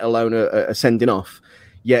foul, let alone a sending off.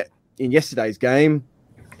 Yet in yesterday's game,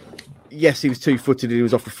 yes, he was 2-footed, he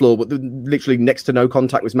was off the floor, but literally next to no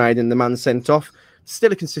contact was made and the man sent off.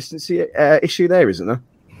 Still a consistency issue there, isn't there?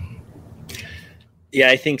 Yeah,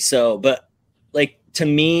 I think so. But to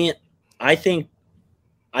me, I think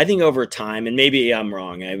over time, and maybe I'm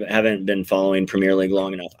wrong, I haven't been following Premier League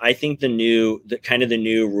long enough. I think the new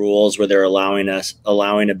rules where they're allowing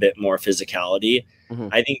a bit more physicality. Mm-hmm.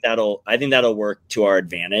 I think that'll work to our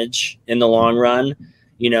advantage in the long run.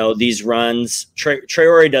 These runs,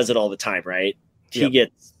 Traore does it all the time, right?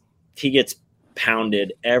 Yep. He gets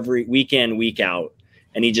pounded every week in, week out,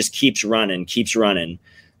 and he just keeps running.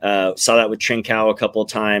 Saw that with Trincao a couple of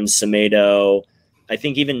times, Semedo. I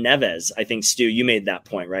think even Neves. I think Stu, you made that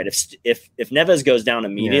point, right? If Neves goes down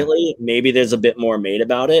immediately, maybe there's a bit more made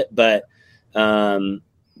about it. But and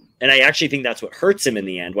I actually think that's what hurts him in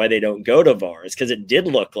the end. Why they don't go to VAR is because it did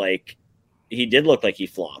look like he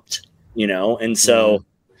flopped, and so.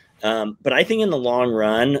 But I think in the long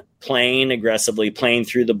run, playing aggressively, playing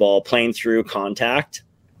through the ball, playing through contact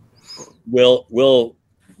will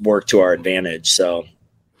work to our advantage. So,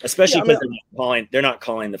 especially because they're not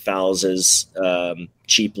calling the fouls as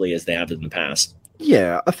cheaply as they have in the past.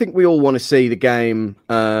 Yeah, I think we all want to see the game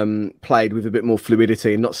played with a bit more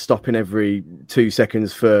fluidity and not stopping every 2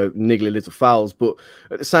 seconds for niggly little fouls. But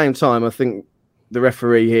at the same time, I think the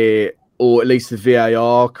referee here, or at least the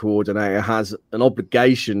VAR coordinator, has an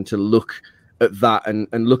obligation to look at that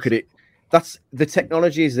and look at it. That's the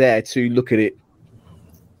technology is there to look at it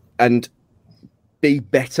and be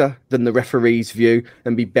better than the referee's view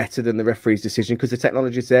and be better than the referee's decision, because the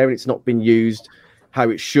technology is there and it's not been used how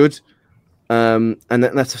it should. And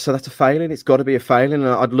that's a failing. It's got to be a failing. And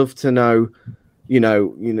I'd love to know,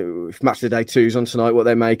 if Match of the Day 2's on tonight, what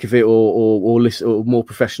they make of it, or more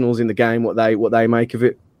professionals in the game, what they make of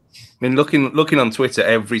it. I mean, looking on Twitter,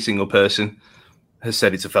 every single person has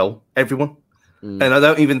said it's a foul. Everyone. And I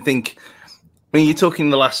don't even think, you're talking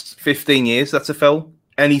the last 15 years, that's a foul.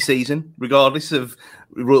 Any season, regardless of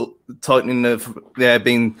tightening of there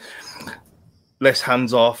being less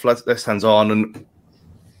hands off, less hands on, and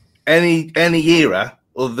any era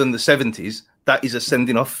other than the 70s, that is a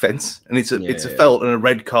sending off offence, and it's a foul and a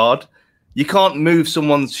red card. You can't move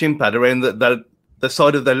someone's shin pad around the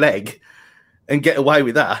side of their leg and get away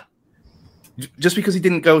with that. Just because he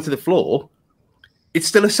didn't go to the floor, it's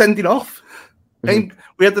still a sending off. And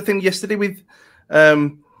we had the thing yesterday with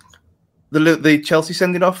the Chelsea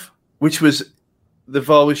sending off, which was the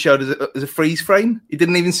VAR was showed as a freeze frame. You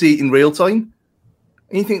didn't even see it in real time.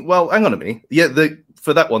 And you think, well, hang on a minute. Yeah,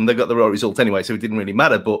 for that one, they got the right result anyway, so it didn't really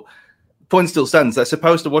matter. But the point still stands. They're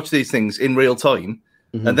supposed to watch these things in real time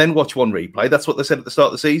and then watch one replay. That's what they said at the start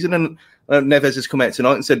of the season. And Neves has come out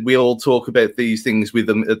tonight and said, we all talk about these things with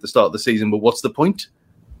them at the start of the season, but what's the point?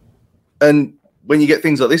 And when you get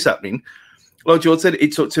things like this happening, like George said,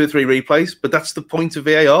 it took 2 or 3 replays, but that's the point of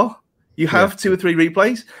VAR. You have 2 or 3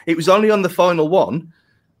 replays. It was only on the final one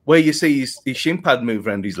where you see his shin pad move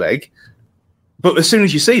around his leg. But as soon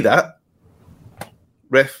as you see that,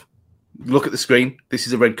 ref, look at the screen. This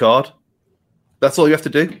is a red card. That's all you have to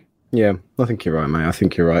do. Yeah, I think you're right, mate. I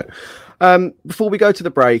think you're right. Before we go to the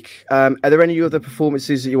break, are there any other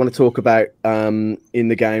performances that you want to talk about in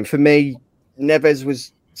the game? For me, Neves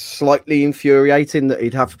was slightly infuriating that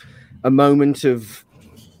he'd have a moment of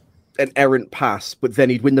an errant pass, but then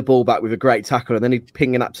he'd win the ball back with a great tackle, and then he'd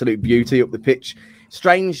ping an absolute beauty up the pitch.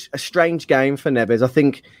 A strange game for Neves. I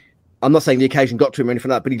think, I'm not saying the occasion got to him or anything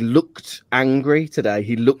like that, but he looked angry today.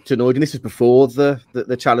 He looked annoyed, and this was before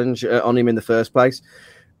the challenge on him in the first place.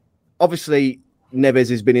 Obviously, Neves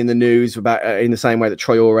has been in the news about in the same way that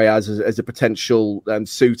Traore has as a potential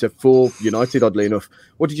suitor for United, oddly enough.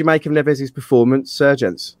 What did you make of Neves' performance,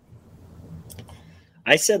 gents?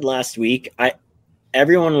 I said last week,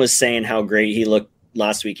 everyone was saying how great he looked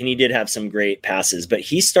last week, and he did have some great passes, but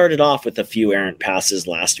he started off with a few errant passes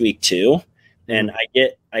last week too. And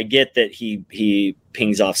I get that he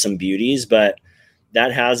pings off some beauties, but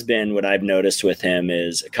that has been what I've noticed with him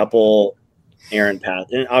is a couple errant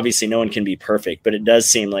passes. And obviously no one can be perfect, but it does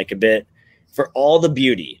seem like a bit for all the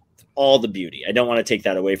beauty. I don't want to take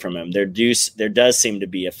that away from him. There does seem to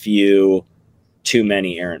be a few too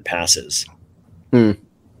many errant passes.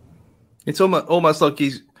 It's almost like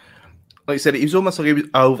he's, like you said, it was almost like he was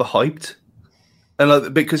overhyped.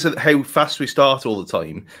 And because of how fast we start all the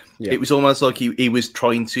time, it was almost like he was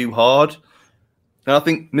trying too hard. And I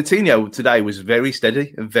think Moutinho today was very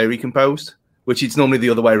steady and very composed, which is normally the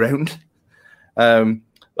other way around. I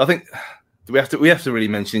think we have to really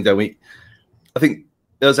mention, don't we? I think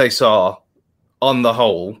Jose Sá, on the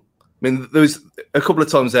whole, I mean, there was a couple of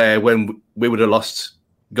times there when we would have lost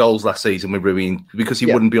goals last season with Ruin because he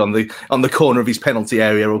wouldn't be on the corner of his penalty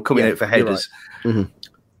area or coming out for headers. Right.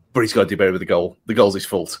 But he's got to do better with the goal. The goal's his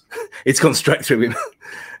fault. It's gone straight through him.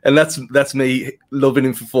 And that's me loving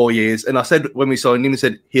him for 4 years. And I said when we signed him, I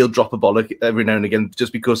said he'll drop a bollock every now and again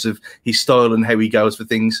just because of his style and how he goes for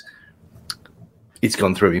things. It's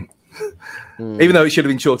gone through him. Even though it should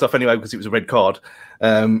have been chalked off anyway because it was a red card.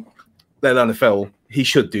 Let alone a foul. He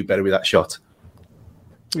should do better with that shot.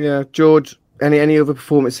 Yeah, George, any other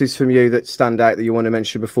performances from you that stand out that you want to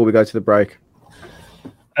mention before we go to the break?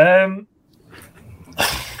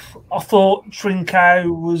 I thought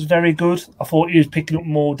Trincao was very good. I thought he was picking up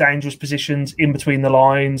more dangerous positions in between the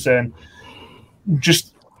lines, and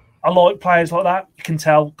just I like players like that. You can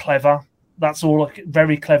tell clever. That's all. Like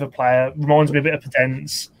very clever player. Reminds me a bit of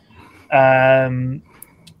Podence. I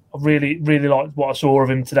really liked what I saw of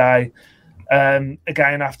him today.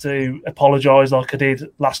 Again, I have to apologise like I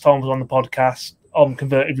did last time I was on the podcast. I'm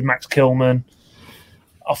converted with Max Kilman.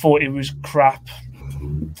 I thought it was crap.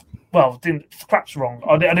 Well, crap's wrong.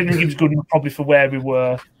 I didn't think he was good enough probably for where we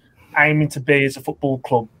were aiming to be as a football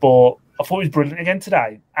club, but I thought he was brilliant again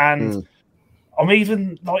today. And I'm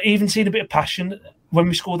even seeing a bit of passion when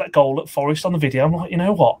we scored that goal at Forest on the video. I'm like, you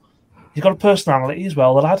know what? He's got a personality as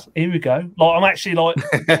well, the lad. Here we go. Like I'm actually like,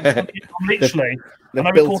 I'm literally. They've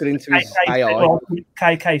built it into his AI.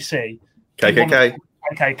 KKC. KKK.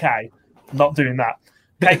 KKK. I'm not doing that.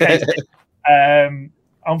 KKC.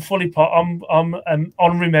 I'm fully I'm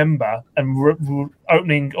on Remember and we're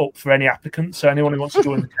opening up for any applicants. So anyone who wants to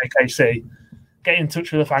join the KKC, get in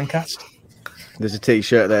touch with the Fancast. There's a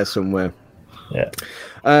T-shirt there somewhere. Yeah.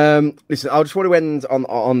 Listen, I just want to end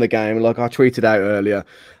on the game. Like I tweeted out earlier,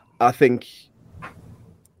 I think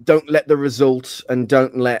don't let the result and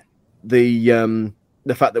don't let the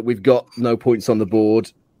fact that we've got no points on the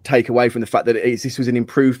board take away from the fact that this was an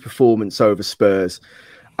improved performance over Spurs,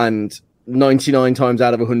 and 99 times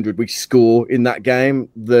out of 100 we score in that game.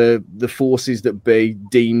 The forces that be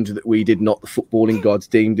deemed that we did not, the footballing gods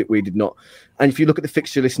deemed that we did not. And if you look at the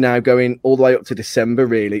fixture list now going all the way up to December,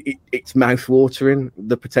 really it's mouth-watering,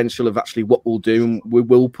 the potential of actually what we'll do. And we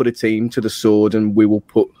will put a team to the sword and we will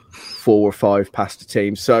put 4 or 5 past a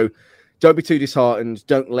team. So don't be too disheartened.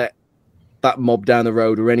 Don't let that mob down the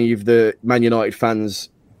road or any of the Man United fans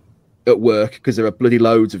at work, because there are bloody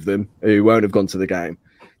loads of them who won't have gone to the game.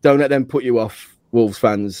 Don't let them put you off, Wolves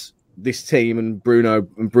fans. This team and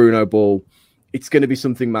Bruno Ball, it's going to be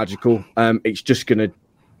something magical. It's just going to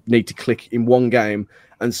need to click in one game,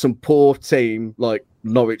 and some poor team like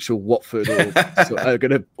Norwich or Watford are going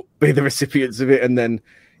to be the recipients of it, and then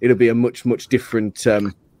it'll be a much different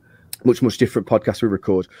podcast we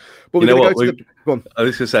record. But you know what? Go on. I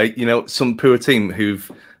was going to say, some poor team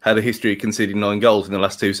who've had a history of conceding 9 goals in the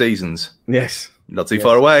last 2 seasons. Yes. Not too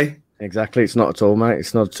far away. Exactly. It's not at all, mate.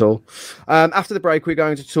 It's not at all. After the break, we're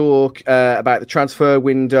going to talk about the transfer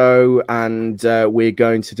window, and we're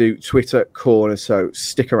going to do Twitter Corner, so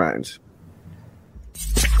stick around.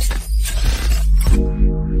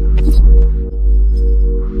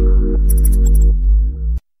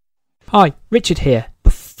 Hi, Richard here.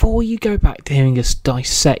 Before you go back to hearing us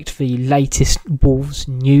dissect the latest Wolves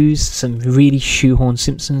news, some really shoehorn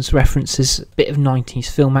Simpsons references, a bit of 90s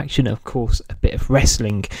film action, and of course a bit of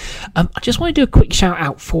wrestling, I just want to do a quick shout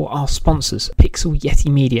out for our sponsors, Pixel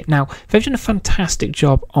Yeti Media. Now, they've done a fantastic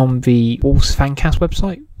job on the Wolves Fancast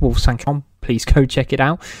website, wolvesfancast.com. Please go check it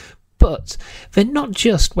out. But they're not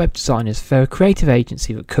just web designers, they're a creative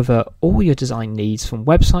agency that cover all your design needs, from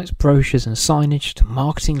websites, brochures and signage to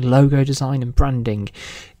marketing, logo design and branding.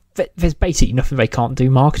 There's basically nothing they can't do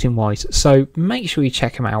marketing-wise, so make sure you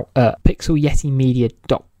check them out at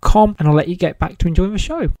pixelyetimedia.com, and I'll let you get back to enjoying the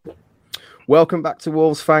show. Welcome back to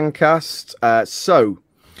Wolves Fancast. So,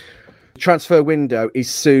 transfer window is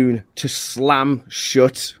soon to slam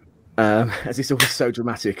shut, as it's always so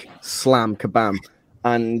dramatic. Slam, kabam.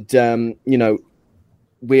 And,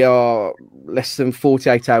 we are less than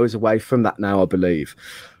 48 hours away from that now, I believe.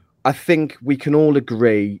 I think we can all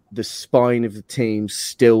agree the spine of the team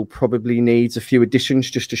still probably needs a few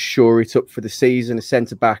additions just to shore it up for the season. A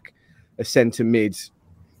centre-back, a centre-mid.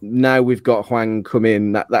 Now we've got Hwang come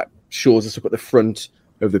in. That shores us up at the front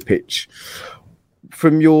of the pitch.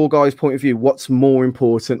 From your guys' point of view, what's more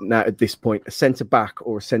important now at this point, a centre-back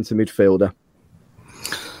or a centre midfielder?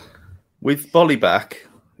 With Bolly back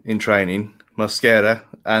in training, Mosquera,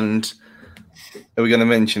 and are we going to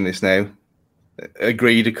mention this now?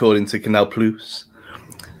 Agreed according to Canal Plus.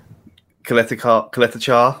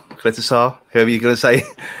 Kaleta Sar, whoever you're going to say,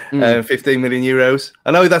 15 million euros.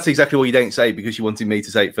 I know that's exactly what you don't say because you wanted me to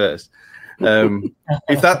say it first.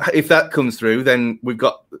 If that comes through, then we've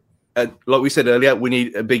got, like we said earlier, we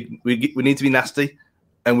need to be nasty,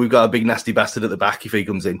 and we've got a big nasty bastard at the back if he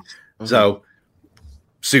comes in. Mm-hmm. So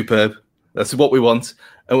superb. That's what we want.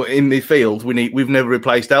 And in midfield, we've never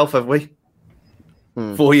replaced Alf, have we?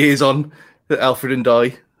 4 years on. Alfred and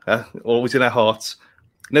Di, always in our hearts.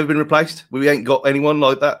 Never been replaced. We ain't got anyone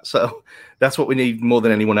like that. So that's what we need more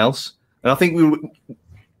than anyone else. And I think we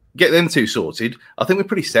get them two sorted. I think we're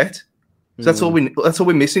pretty set. So that's all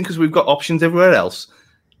we're missing, because we've got options everywhere else.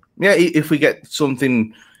 Yeah, if we get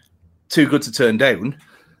something too good to turn down,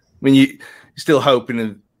 I mean, you're still hoping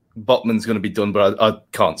that Botman's going to be done, but I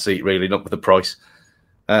can't see it really, not with the price.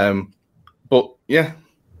 But yeah,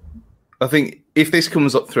 I think if this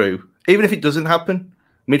comes up through, even if it doesn't happen,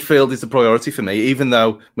 midfield is the priority for me, even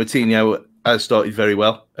though Moutinho has started very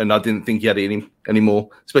well, and I didn't think he had it in him anymore,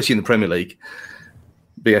 especially in the Premier League.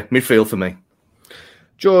 But yeah, midfield for me.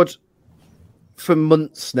 George, for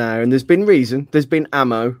months now, and there's been reason, there's been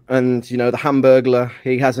ammo, and, the Hamburglar,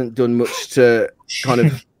 he hasn't done much to kind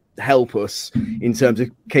of help us in terms of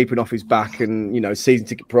keeping off his back, and, season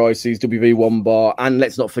ticket prices, WV1 bar, and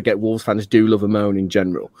let's not forget Wolves fans do love a moan in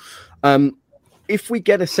general. If we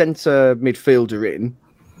get a centre midfielder in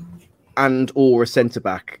and or a centre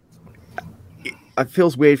back, it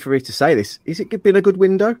feels weird for me to say this. Is it been a good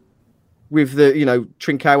window with the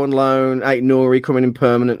Trincao on loan, Aït-Nouri coming in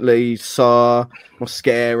permanently, Sarr,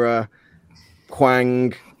 Mosquera,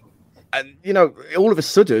 Hwang, and all of a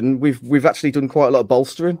sudden we've actually done quite a lot of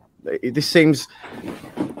bolstering. This seems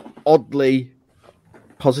oddly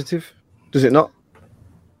positive, does it not?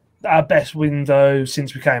 Our best window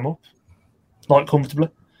since we came up. Like comfortably.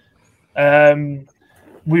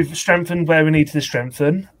 We've strengthened where we need to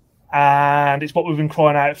strengthen, and it's what we've been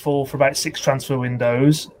crying out for about 6 transfer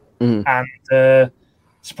windows. And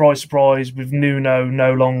surprise, surprise, with Nuno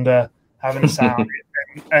no longer having a sound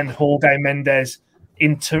and Jorge Mendes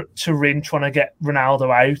in Turin trying to get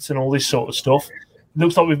Ronaldo out and all this sort of stuff.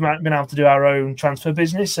 Looks like we've been able to do our own transfer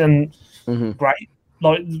business, and great.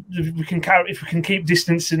 Like if we can keep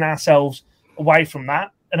distancing ourselves away from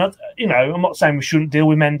that. And I'm not saying we shouldn't deal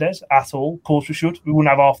with Mendes at all. Of course we should. We wouldn't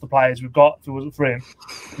have half the players we've got if it wasn't for him.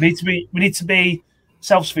 We need to be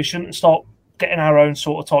self-sufficient and start getting our own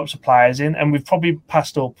sort of types of players in. And we've probably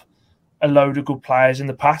passed up a load of good players in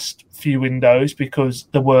the past few windows because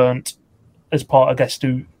they weren't as part of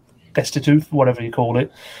Gestituth, whatever you call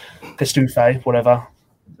it, Gestufe, whatever.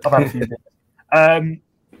 I've had a few minutes.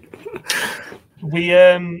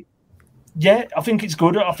 Yeah, I think it's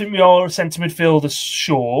good. I think we are a centre midfielder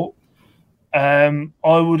short. I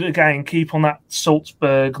would, again, keep on that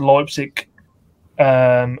Salzburg-Leipzig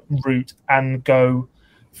route and go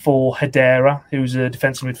for Hedera, who's a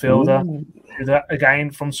defensive midfielder.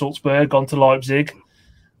 Again, from Salzburg, gone to Leipzig.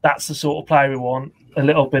 That's the sort of player we want. A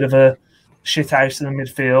little bit of a shithouse in the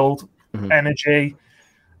midfield. Energy.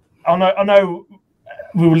 I know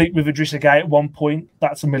we were linked with Idrissa Gueye at one point.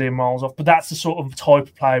 That's a million miles off. But that's the sort of type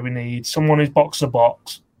of player we need. Someone who's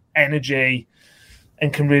box-to-box, energy,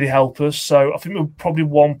 and can really help us. So I think we're probably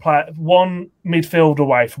one midfield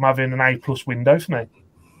away from having an A+ window for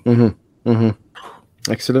me.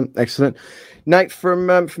 Excellent. Nate,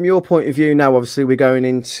 from your point of view now, obviously we're going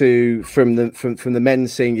into from the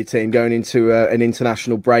men's senior team going into an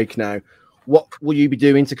international break now. What will you be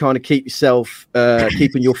doing to kind of keep yourself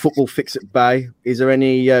keeping your football fix at bay? Is there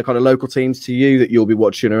any kind of local teams to you that you'll be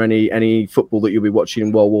watching, or any football that you'll be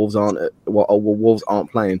watching while Wolves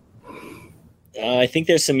aren't playing? I think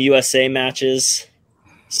there's some USA matches,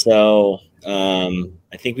 so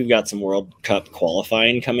I think we've got some World Cup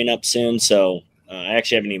qualifying coming up soon. So I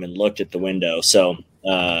actually haven't even looked at the window. So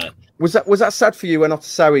was that sad for you when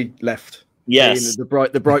Otasawi left? Yes, the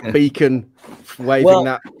bright beacon waving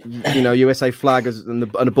that USA flag and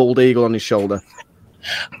a bald eagle on his shoulder.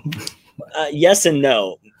 Yes and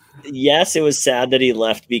no. Yes, it was sad that he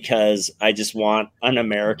left because I just want an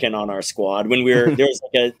American on our squad. When there's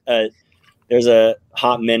a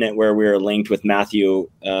hot minute where we were linked with Matthew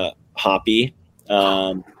Hoppe,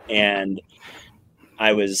 and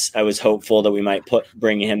I was hopeful that we might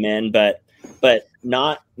bring him in, but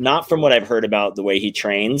not from what I've heard about the way he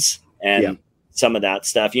trains and some of that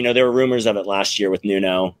stuff. There were rumors of it last year with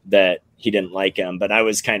Nuno that he didn't like him, but I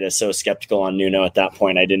was kind of so skeptical on Nuno at that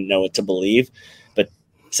point. I didn't know what to believe, but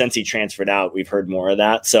since he transferred out, we've heard more of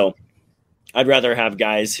that. So I'd rather have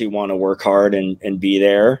guys who want to work hard and be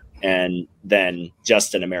there and than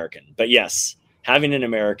just an American. But yes, having an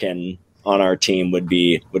American on our team would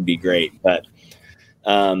be great. But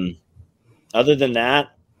other than that,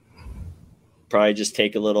 probably just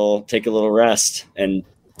take a little rest and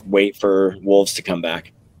wait for Wolves to come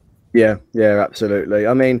back. Yeah, absolutely.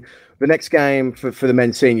 I mean, the next game for the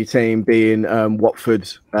men's senior team being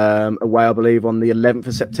Watford away, I believe, on the 11th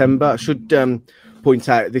of September. I should point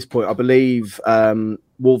out at this point, I believe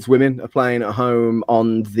Wolves women are playing at home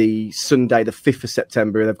on the Sunday, the 5th of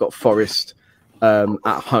September. They've got Forest at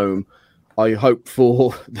home. I hope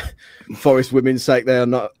for Forest women's sake they are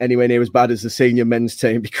not anywhere near as bad as the senior men's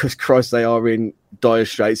team, because Christ, they are in dire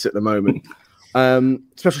straits at the moment.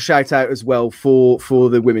 Special shout out as well for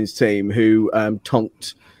the women's team who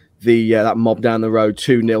tonked that mob down the road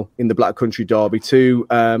 2-0 in the Black Country Derby to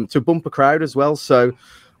a bumper crowd as well. So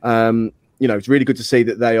it's really good to see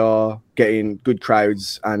that they are getting good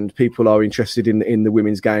crowds and people are interested in the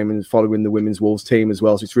women's game and following the women's Wolves team as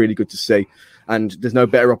well. So it's really good to see. And there's no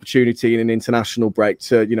better opportunity in an international break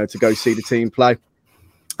to go see the team play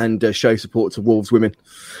and show support to Wolves women.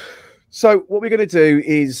 So what we're going to do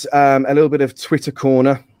is a little bit of Twitter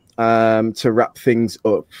corner to wrap things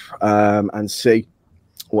up and see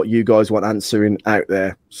what you guys want answering out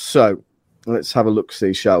there. So let's have a look,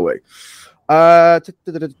 see, shall we? Ben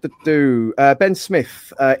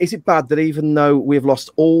Smith, is it bad that even though we've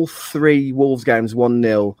lost all 3 Wolves games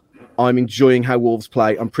 1-0, I'm enjoying how Wolves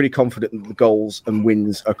play? I'm pretty confident that the goals and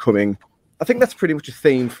wins are coming. I think that's pretty much a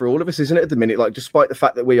theme for all of us, isn't it, at the minute? Like, despite the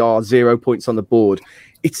fact that we are 0 points on the board,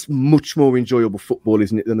 it's much more enjoyable football,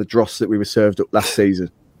 isn't it, than the dross that we were served up last season?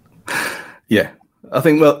 Yeah. I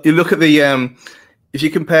think, well, you look at the... if you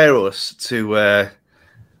compare us to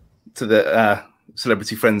the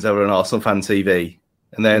celebrity friends over on Arsenal Fan TV,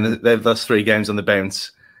 and then they've lost 3 games on the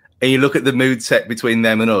bounce, and you look at the mood set between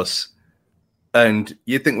them and us, and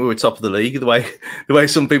you'd think we were top of the league the way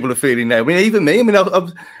some people are feeling now. I mean, even me. I mean,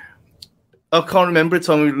 I can't remember a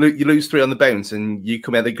time you lose 3 on the bounce and you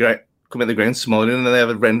come out the ground smiling, and then they have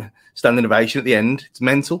a standing ovation at the end. It's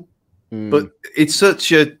mental, but it's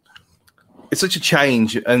such a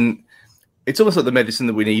change, and it's almost like the medicine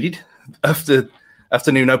that we needed after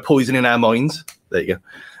Nuno poisoning our minds. There you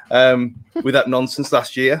go. With that nonsense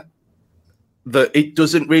last year, that it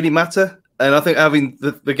doesn't really matter. And I think having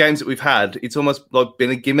the games that we've had, it's almost like been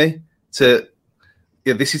a gimme to,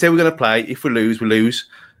 this is how we're going to play. If we lose, we lose.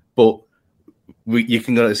 But you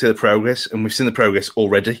can go and see the progress, and we've seen the progress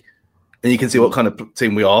already. And you can see what kind of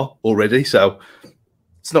team we are already. So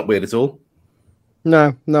it's not weird at all.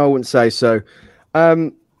 No, I wouldn't say so.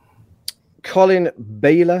 Colin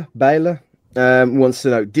Baylor wants to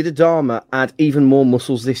know, did Adama add even more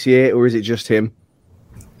muscles this year, or is it just him?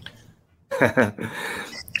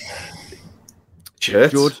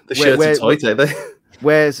 Shirts. George, the shirts are tight, aren't they?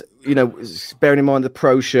 Where's, bearing in mind the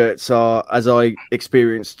pro shirts are, as I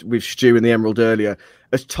experienced with Stu and the Emerald earlier,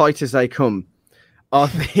 as tight as they come. Are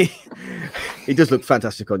they? He does look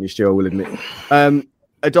fantastic on you, Stu, I will admit.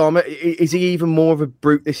 Adama, is he even more of a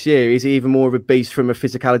brute this year? Is he even more of a beast from a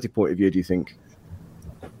physicality point of view, do you think?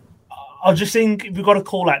 I just think we've got to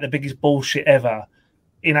call out the biggest bullshit ever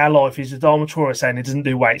in our life is Adama Traore saying he doesn't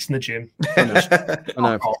do weights in the gym. I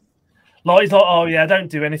know. Like, he's like, oh, yeah, I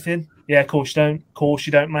don't do anything. Yeah, of course you don't. Of course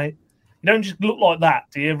you don't, mate. You don't just look like that,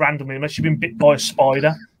 do you, randomly, unless you've been bit by a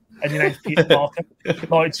spider and your name's Peter Parker.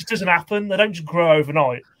 Like, it just doesn't happen. They don't just grow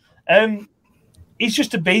overnight. He's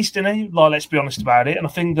just a beast, isn't he? Like, let's be honest about it. And I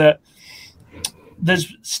think that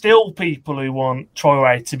there's still people who want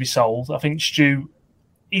Traore to be sold. I think Stu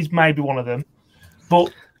is maybe one of them.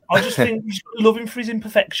 But I just think you should love him for his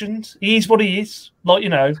imperfections. He is what he is. Like,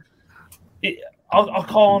 I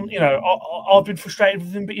can't, I've been frustrated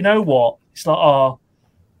with him, but you know what? It's like, oh,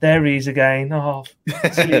 there he is again. Oh, I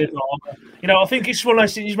think it's one of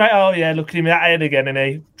those things, mate. Oh, yeah, look at him at head again, and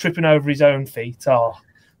he tripping over his own feet. Oh,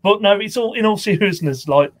 but no, it's all in all seriousness.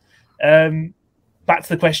 Like, back to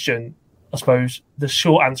the question, I suppose the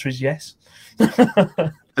short answer is yes.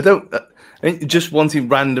 I think just wanting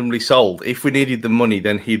randomly sold. If we needed the money,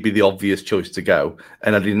 then he'd be the obvious choice to go.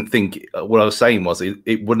 And I didn't think what I was saying was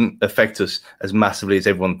it wouldn't affect us as massively as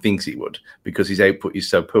everyone thinks it would because his output is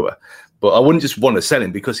so poor. But I wouldn't just want to sell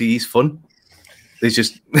him because he is fun. It's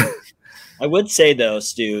just. I would say though,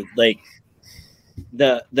 Stu, like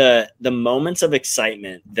the moments of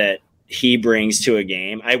excitement that he brings to a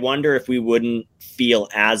game, I wonder if we wouldn't feel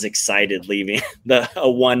as excited leaving a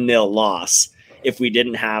 1-0 loss if we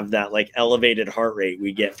didn't have that like elevated heart rate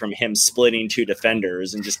we get from him splitting 2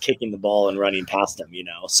 defenders and just kicking the ball and running past them,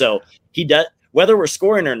 So he does, whether we're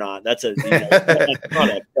scoring or not, that's a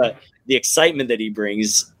product. But the excitement that he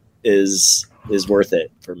brings is worth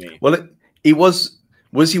it for me. Well,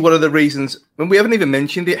 was he one of the reasons? When we haven't even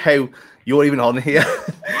mentioned it, how you're even on here,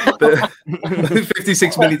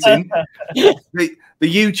 56 minutes in,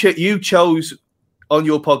 you chose on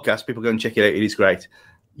your podcast. People go and check it out. It is great.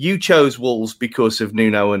 You chose Wolves because of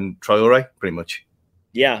Nuno and Traore, pretty much.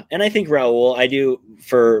 Yeah, and I think Raul, I do,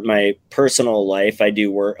 for my personal life, I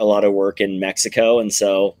do a lot of work in Mexico, and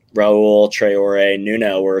so Raul, Traore,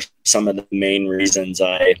 Nuno were some of the main reasons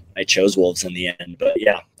I chose Wolves in the end. But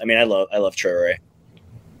yeah, I mean, I love Traore.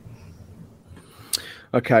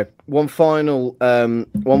 Okay, one final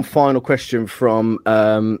question from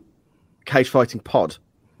Cage Fighting Pod,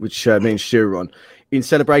 which me and Stu are on. In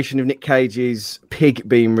celebration of Nick Cage's Pig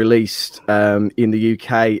being released in the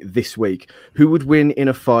UK this week, who would win in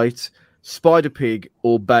a fight, Spider Pig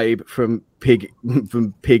or Babe from Pig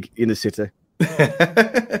in the City?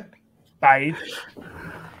 Babe.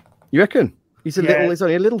 You reckon? He's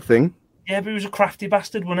only a little thing. Yeah, but he was a crafty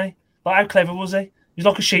bastard, wasn't he? Like, how clever was he? He's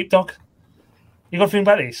like a sheepdog. You got to think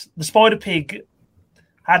about this. The Spider Pig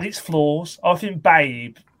had its flaws. I think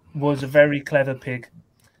Babe was a very clever pig.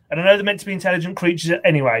 And I know they're meant to be intelligent creatures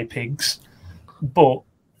anyway, pigs, but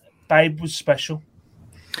Babe was special.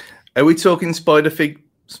 Are we talking Spider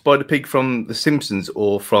Pig from The Simpsons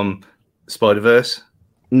or from Spider-Verse?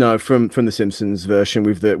 No, from the Simpsons version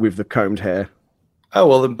with the combed hair. Oh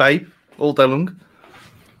well, then Babe all day long.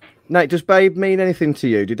 Nate, does Babe mean anything to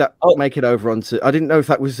you? Did that make it over onto? I didn't know if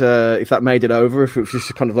that was if that made it over, if it was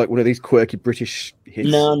just kind of like one of these quirky British hits.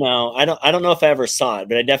 No, I don't know if I ever saw it,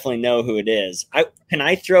 but I definitely know who it is. Can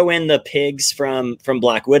I throw in the pigs from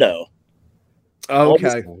Black Widow?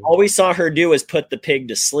 Okay. All we saw her do was put the pig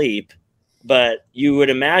to sleep, but you would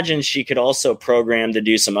imagine she could also program to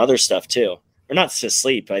do some other stuff too. Or not to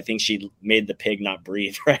sleep. I think she made the pig not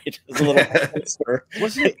breathe, right? It was a little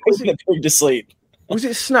was it the pig to sleep? Was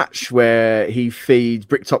it Snatch where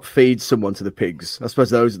Bricktop feeds someone to the pigs? I suppose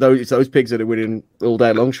those pigs that are winning all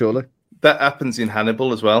day long, surely. that happens in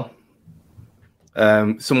Hannibal as well.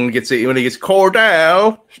 Someone gets it when he gets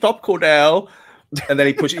Cordell, stop Cordell, and then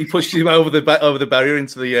he pushes him over the barrier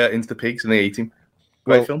into the pigs, and they eat him.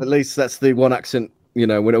 Great film. At least that's the one accent. You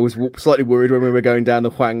know, when I was slightly worried when we were going down the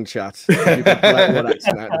Huang chat, one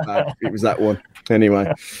accent out the back. It was that one.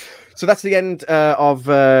 Anyway, so that's the end of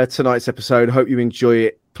tonight's episode. Hope you enjoy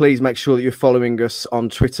it. Please make sure that you're following us on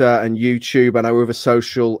Twitter and YouTube and our other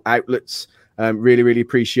social outlets. Really, really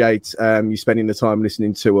appreciate you spending the time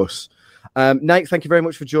listening to us. Nate, thank you very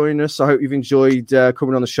much for joining us. I hope you've enjoyed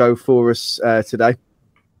coming on the show for us today.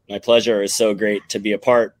 My pleasure. It's so great to be a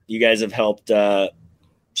part. You guys have helped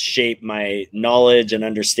shape my knowledge and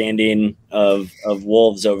understanding of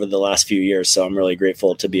wolves over the last few years. So I'm really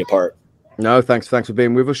grateful to be a part. No, thanks for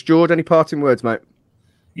being with us. George, any parting words, mate?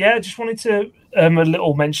 Yeah, just wanted to a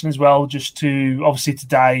little mention as well, just to obviously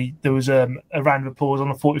today there was a round of applause on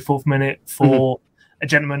the 44th minute for a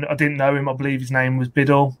gentleman. I didn't know him. I believe his name was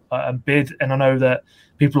Biddle and Bid, and I know that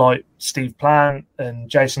people like Steve Plant and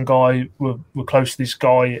Jason Guy were close to this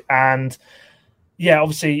guy. And yeah,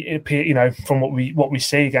 obviously it appeared, you know, from what we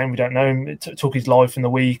see, again, we don't know him. It took his life in the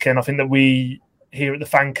week, and I think that we here at the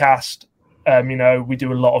Fancast, you know, we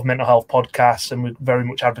do a lot of mental health podcasts, and we're very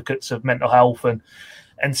much advocates of mental health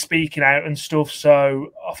and speaking out and stuff.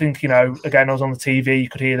 So I think, you know, again, I was on the TV, you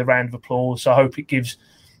could hear the round of applause. So I hope it gives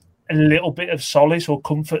a little bit of solace or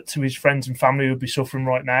comfort to his friends and family who would be suffering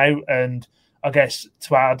right now. And I guess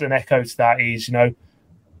to add an echo to that is, you know,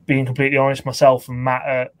 being completely honest, myself and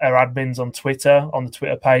Matt are admins on Twitter, on the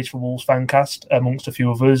Twitter page for Wolves Fancast, amongst a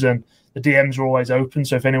few of us, and the DMs are always open.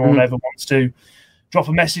 So if anyone ever wants to drop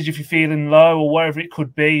a message if you're feeling low or wherever it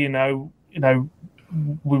could be, you know,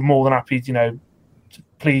 we're more than happy, you know,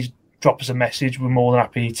 please drop us a message. We're more than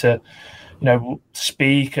happy to, you know,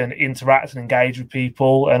 speak and interact and engage with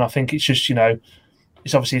people. And I think it's just, you know,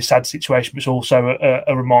 it's obviously a sad situation, but it's also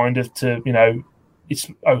a reminder to, you know, it's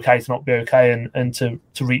okay to not be okay and to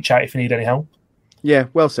reach out if you need any help. Yeah,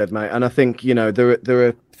 well said, mate. And I think, you know, there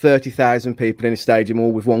are 30,000 people in a stadium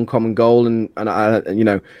all with one common goal, and you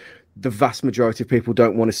know, the vast majority of people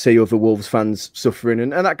don't want to see other Wolves fans suffering,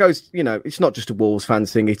 and that goes, you know, it's not just a Wolves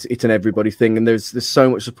fans thing, it's an everybody thing, and there's so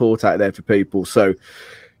much support out there for people. So,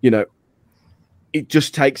 you know, it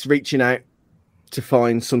just takes reaching out to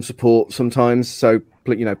find some support sometimes. So,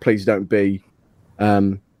 you know, please don't be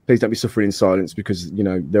suffering in silence, because, you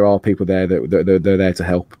know, there are people there that they're there to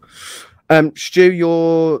help. Stu,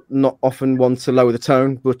 you're not often one to lower the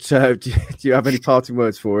tone, but do you have any parting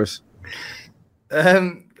words for us?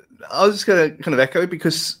 I was just going to kind of echo it,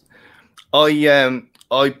 because I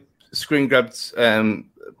screen grabbed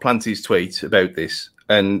Planty's tweet about this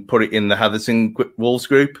and put it in the Hatherton Wolves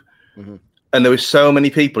group. Mm-hmm. And there were so many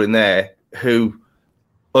people in there who,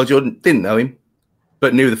 Jordan didn't know him,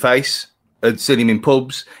 but knew the face, had seen him in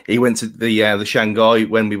pubs. He went to the Shanghai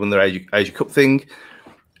when we won the Asia Cup thing.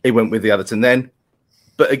 He went with the Atherton then.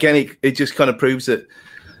 But again, it just kind of proves that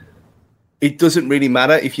it doesn't really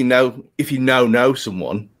matter if you know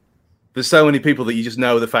someone. There's so many people that you just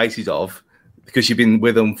know the faces of because you've been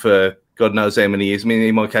with them for God knows how many years. I mean,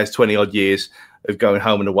 in my case, 20 odd years of going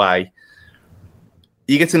home and away.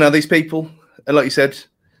 You get to know these people. And like you said,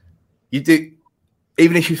 you do,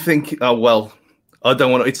 even if you think, oh, well, I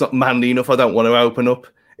don't want to, it's not manly enough, I don't want to open up.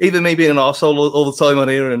 Even me being an arsehole all the time on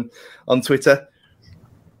here and on Twitter.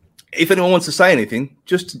 If anyone wants to say anything,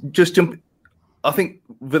 just jump. I think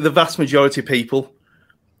the vast majority of people,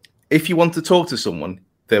 if you want to talk to someone,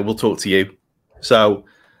 they will talk to you. So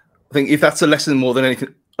I think if that's a lesson more than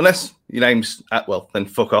anything, unless your name's Atwell, then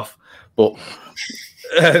fuck off. But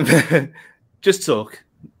just talk.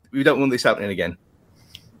 We don't want this happening again.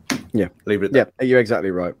 Yeah, leave it at that. Yeah, you're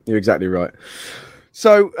exactly right. You're exactly right.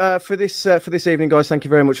 So for this evening, guys, thank you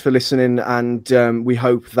very much for listening, and we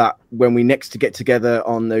hope that when we next get together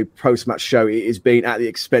on the post-match show, it is being at the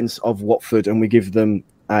expense of Watford, and we give them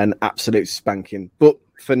an absolute spanking. But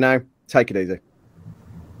for now, take it easy.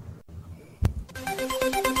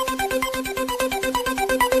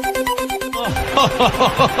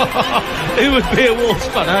 Who would be a Wolves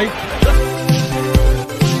fan, eh?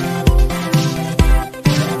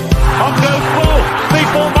 On goes Bull.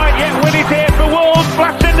 People might yet win it here for Wolves.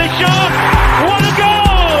 Flash in the shot. What a goal!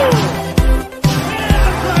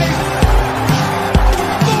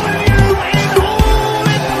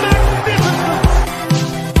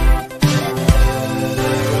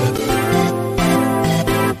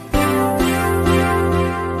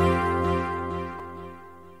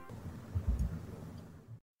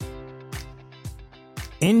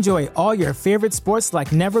 Enjoy all your favorite sports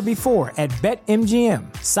like never before at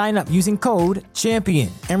BetMGM. Sign up using code CHAMPION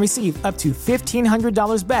and receive up to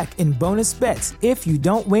 $1,500 back in bonus bets if you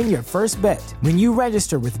don't win your first bet. When you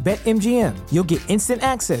register with BetMGM, you'll get instant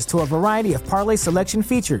access to a variety of parlay selection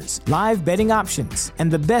features, live betting options,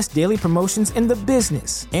 and the best daily promotions in the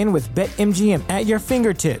business. And with BetMGM at your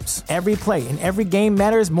fingertips, every play and every game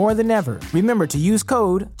matters more than ever. Remember to use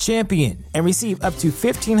code CHAMPION and receive up to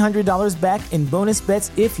 $1,500 back in bonus bets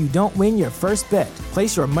if you don't win your first bet.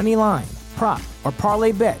 Place your money line, prop, or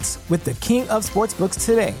parlay bets with the king of sportsbooks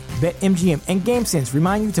today. BetMGM and GameSense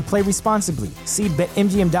remind you to play responsibly. See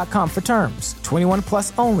BetMGM.com for terms. 21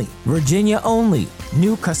 plus only. Virginia only.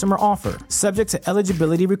 New customer offer. Subject to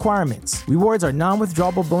eligibility requirements. Rewards are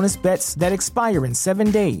non-withdrawable bonus bets that expire in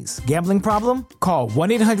 7 days. Gambling problem? Call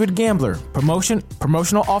 1-800-GAMBLER.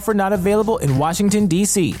 Promotional offer not available in Washington,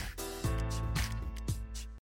 D.C.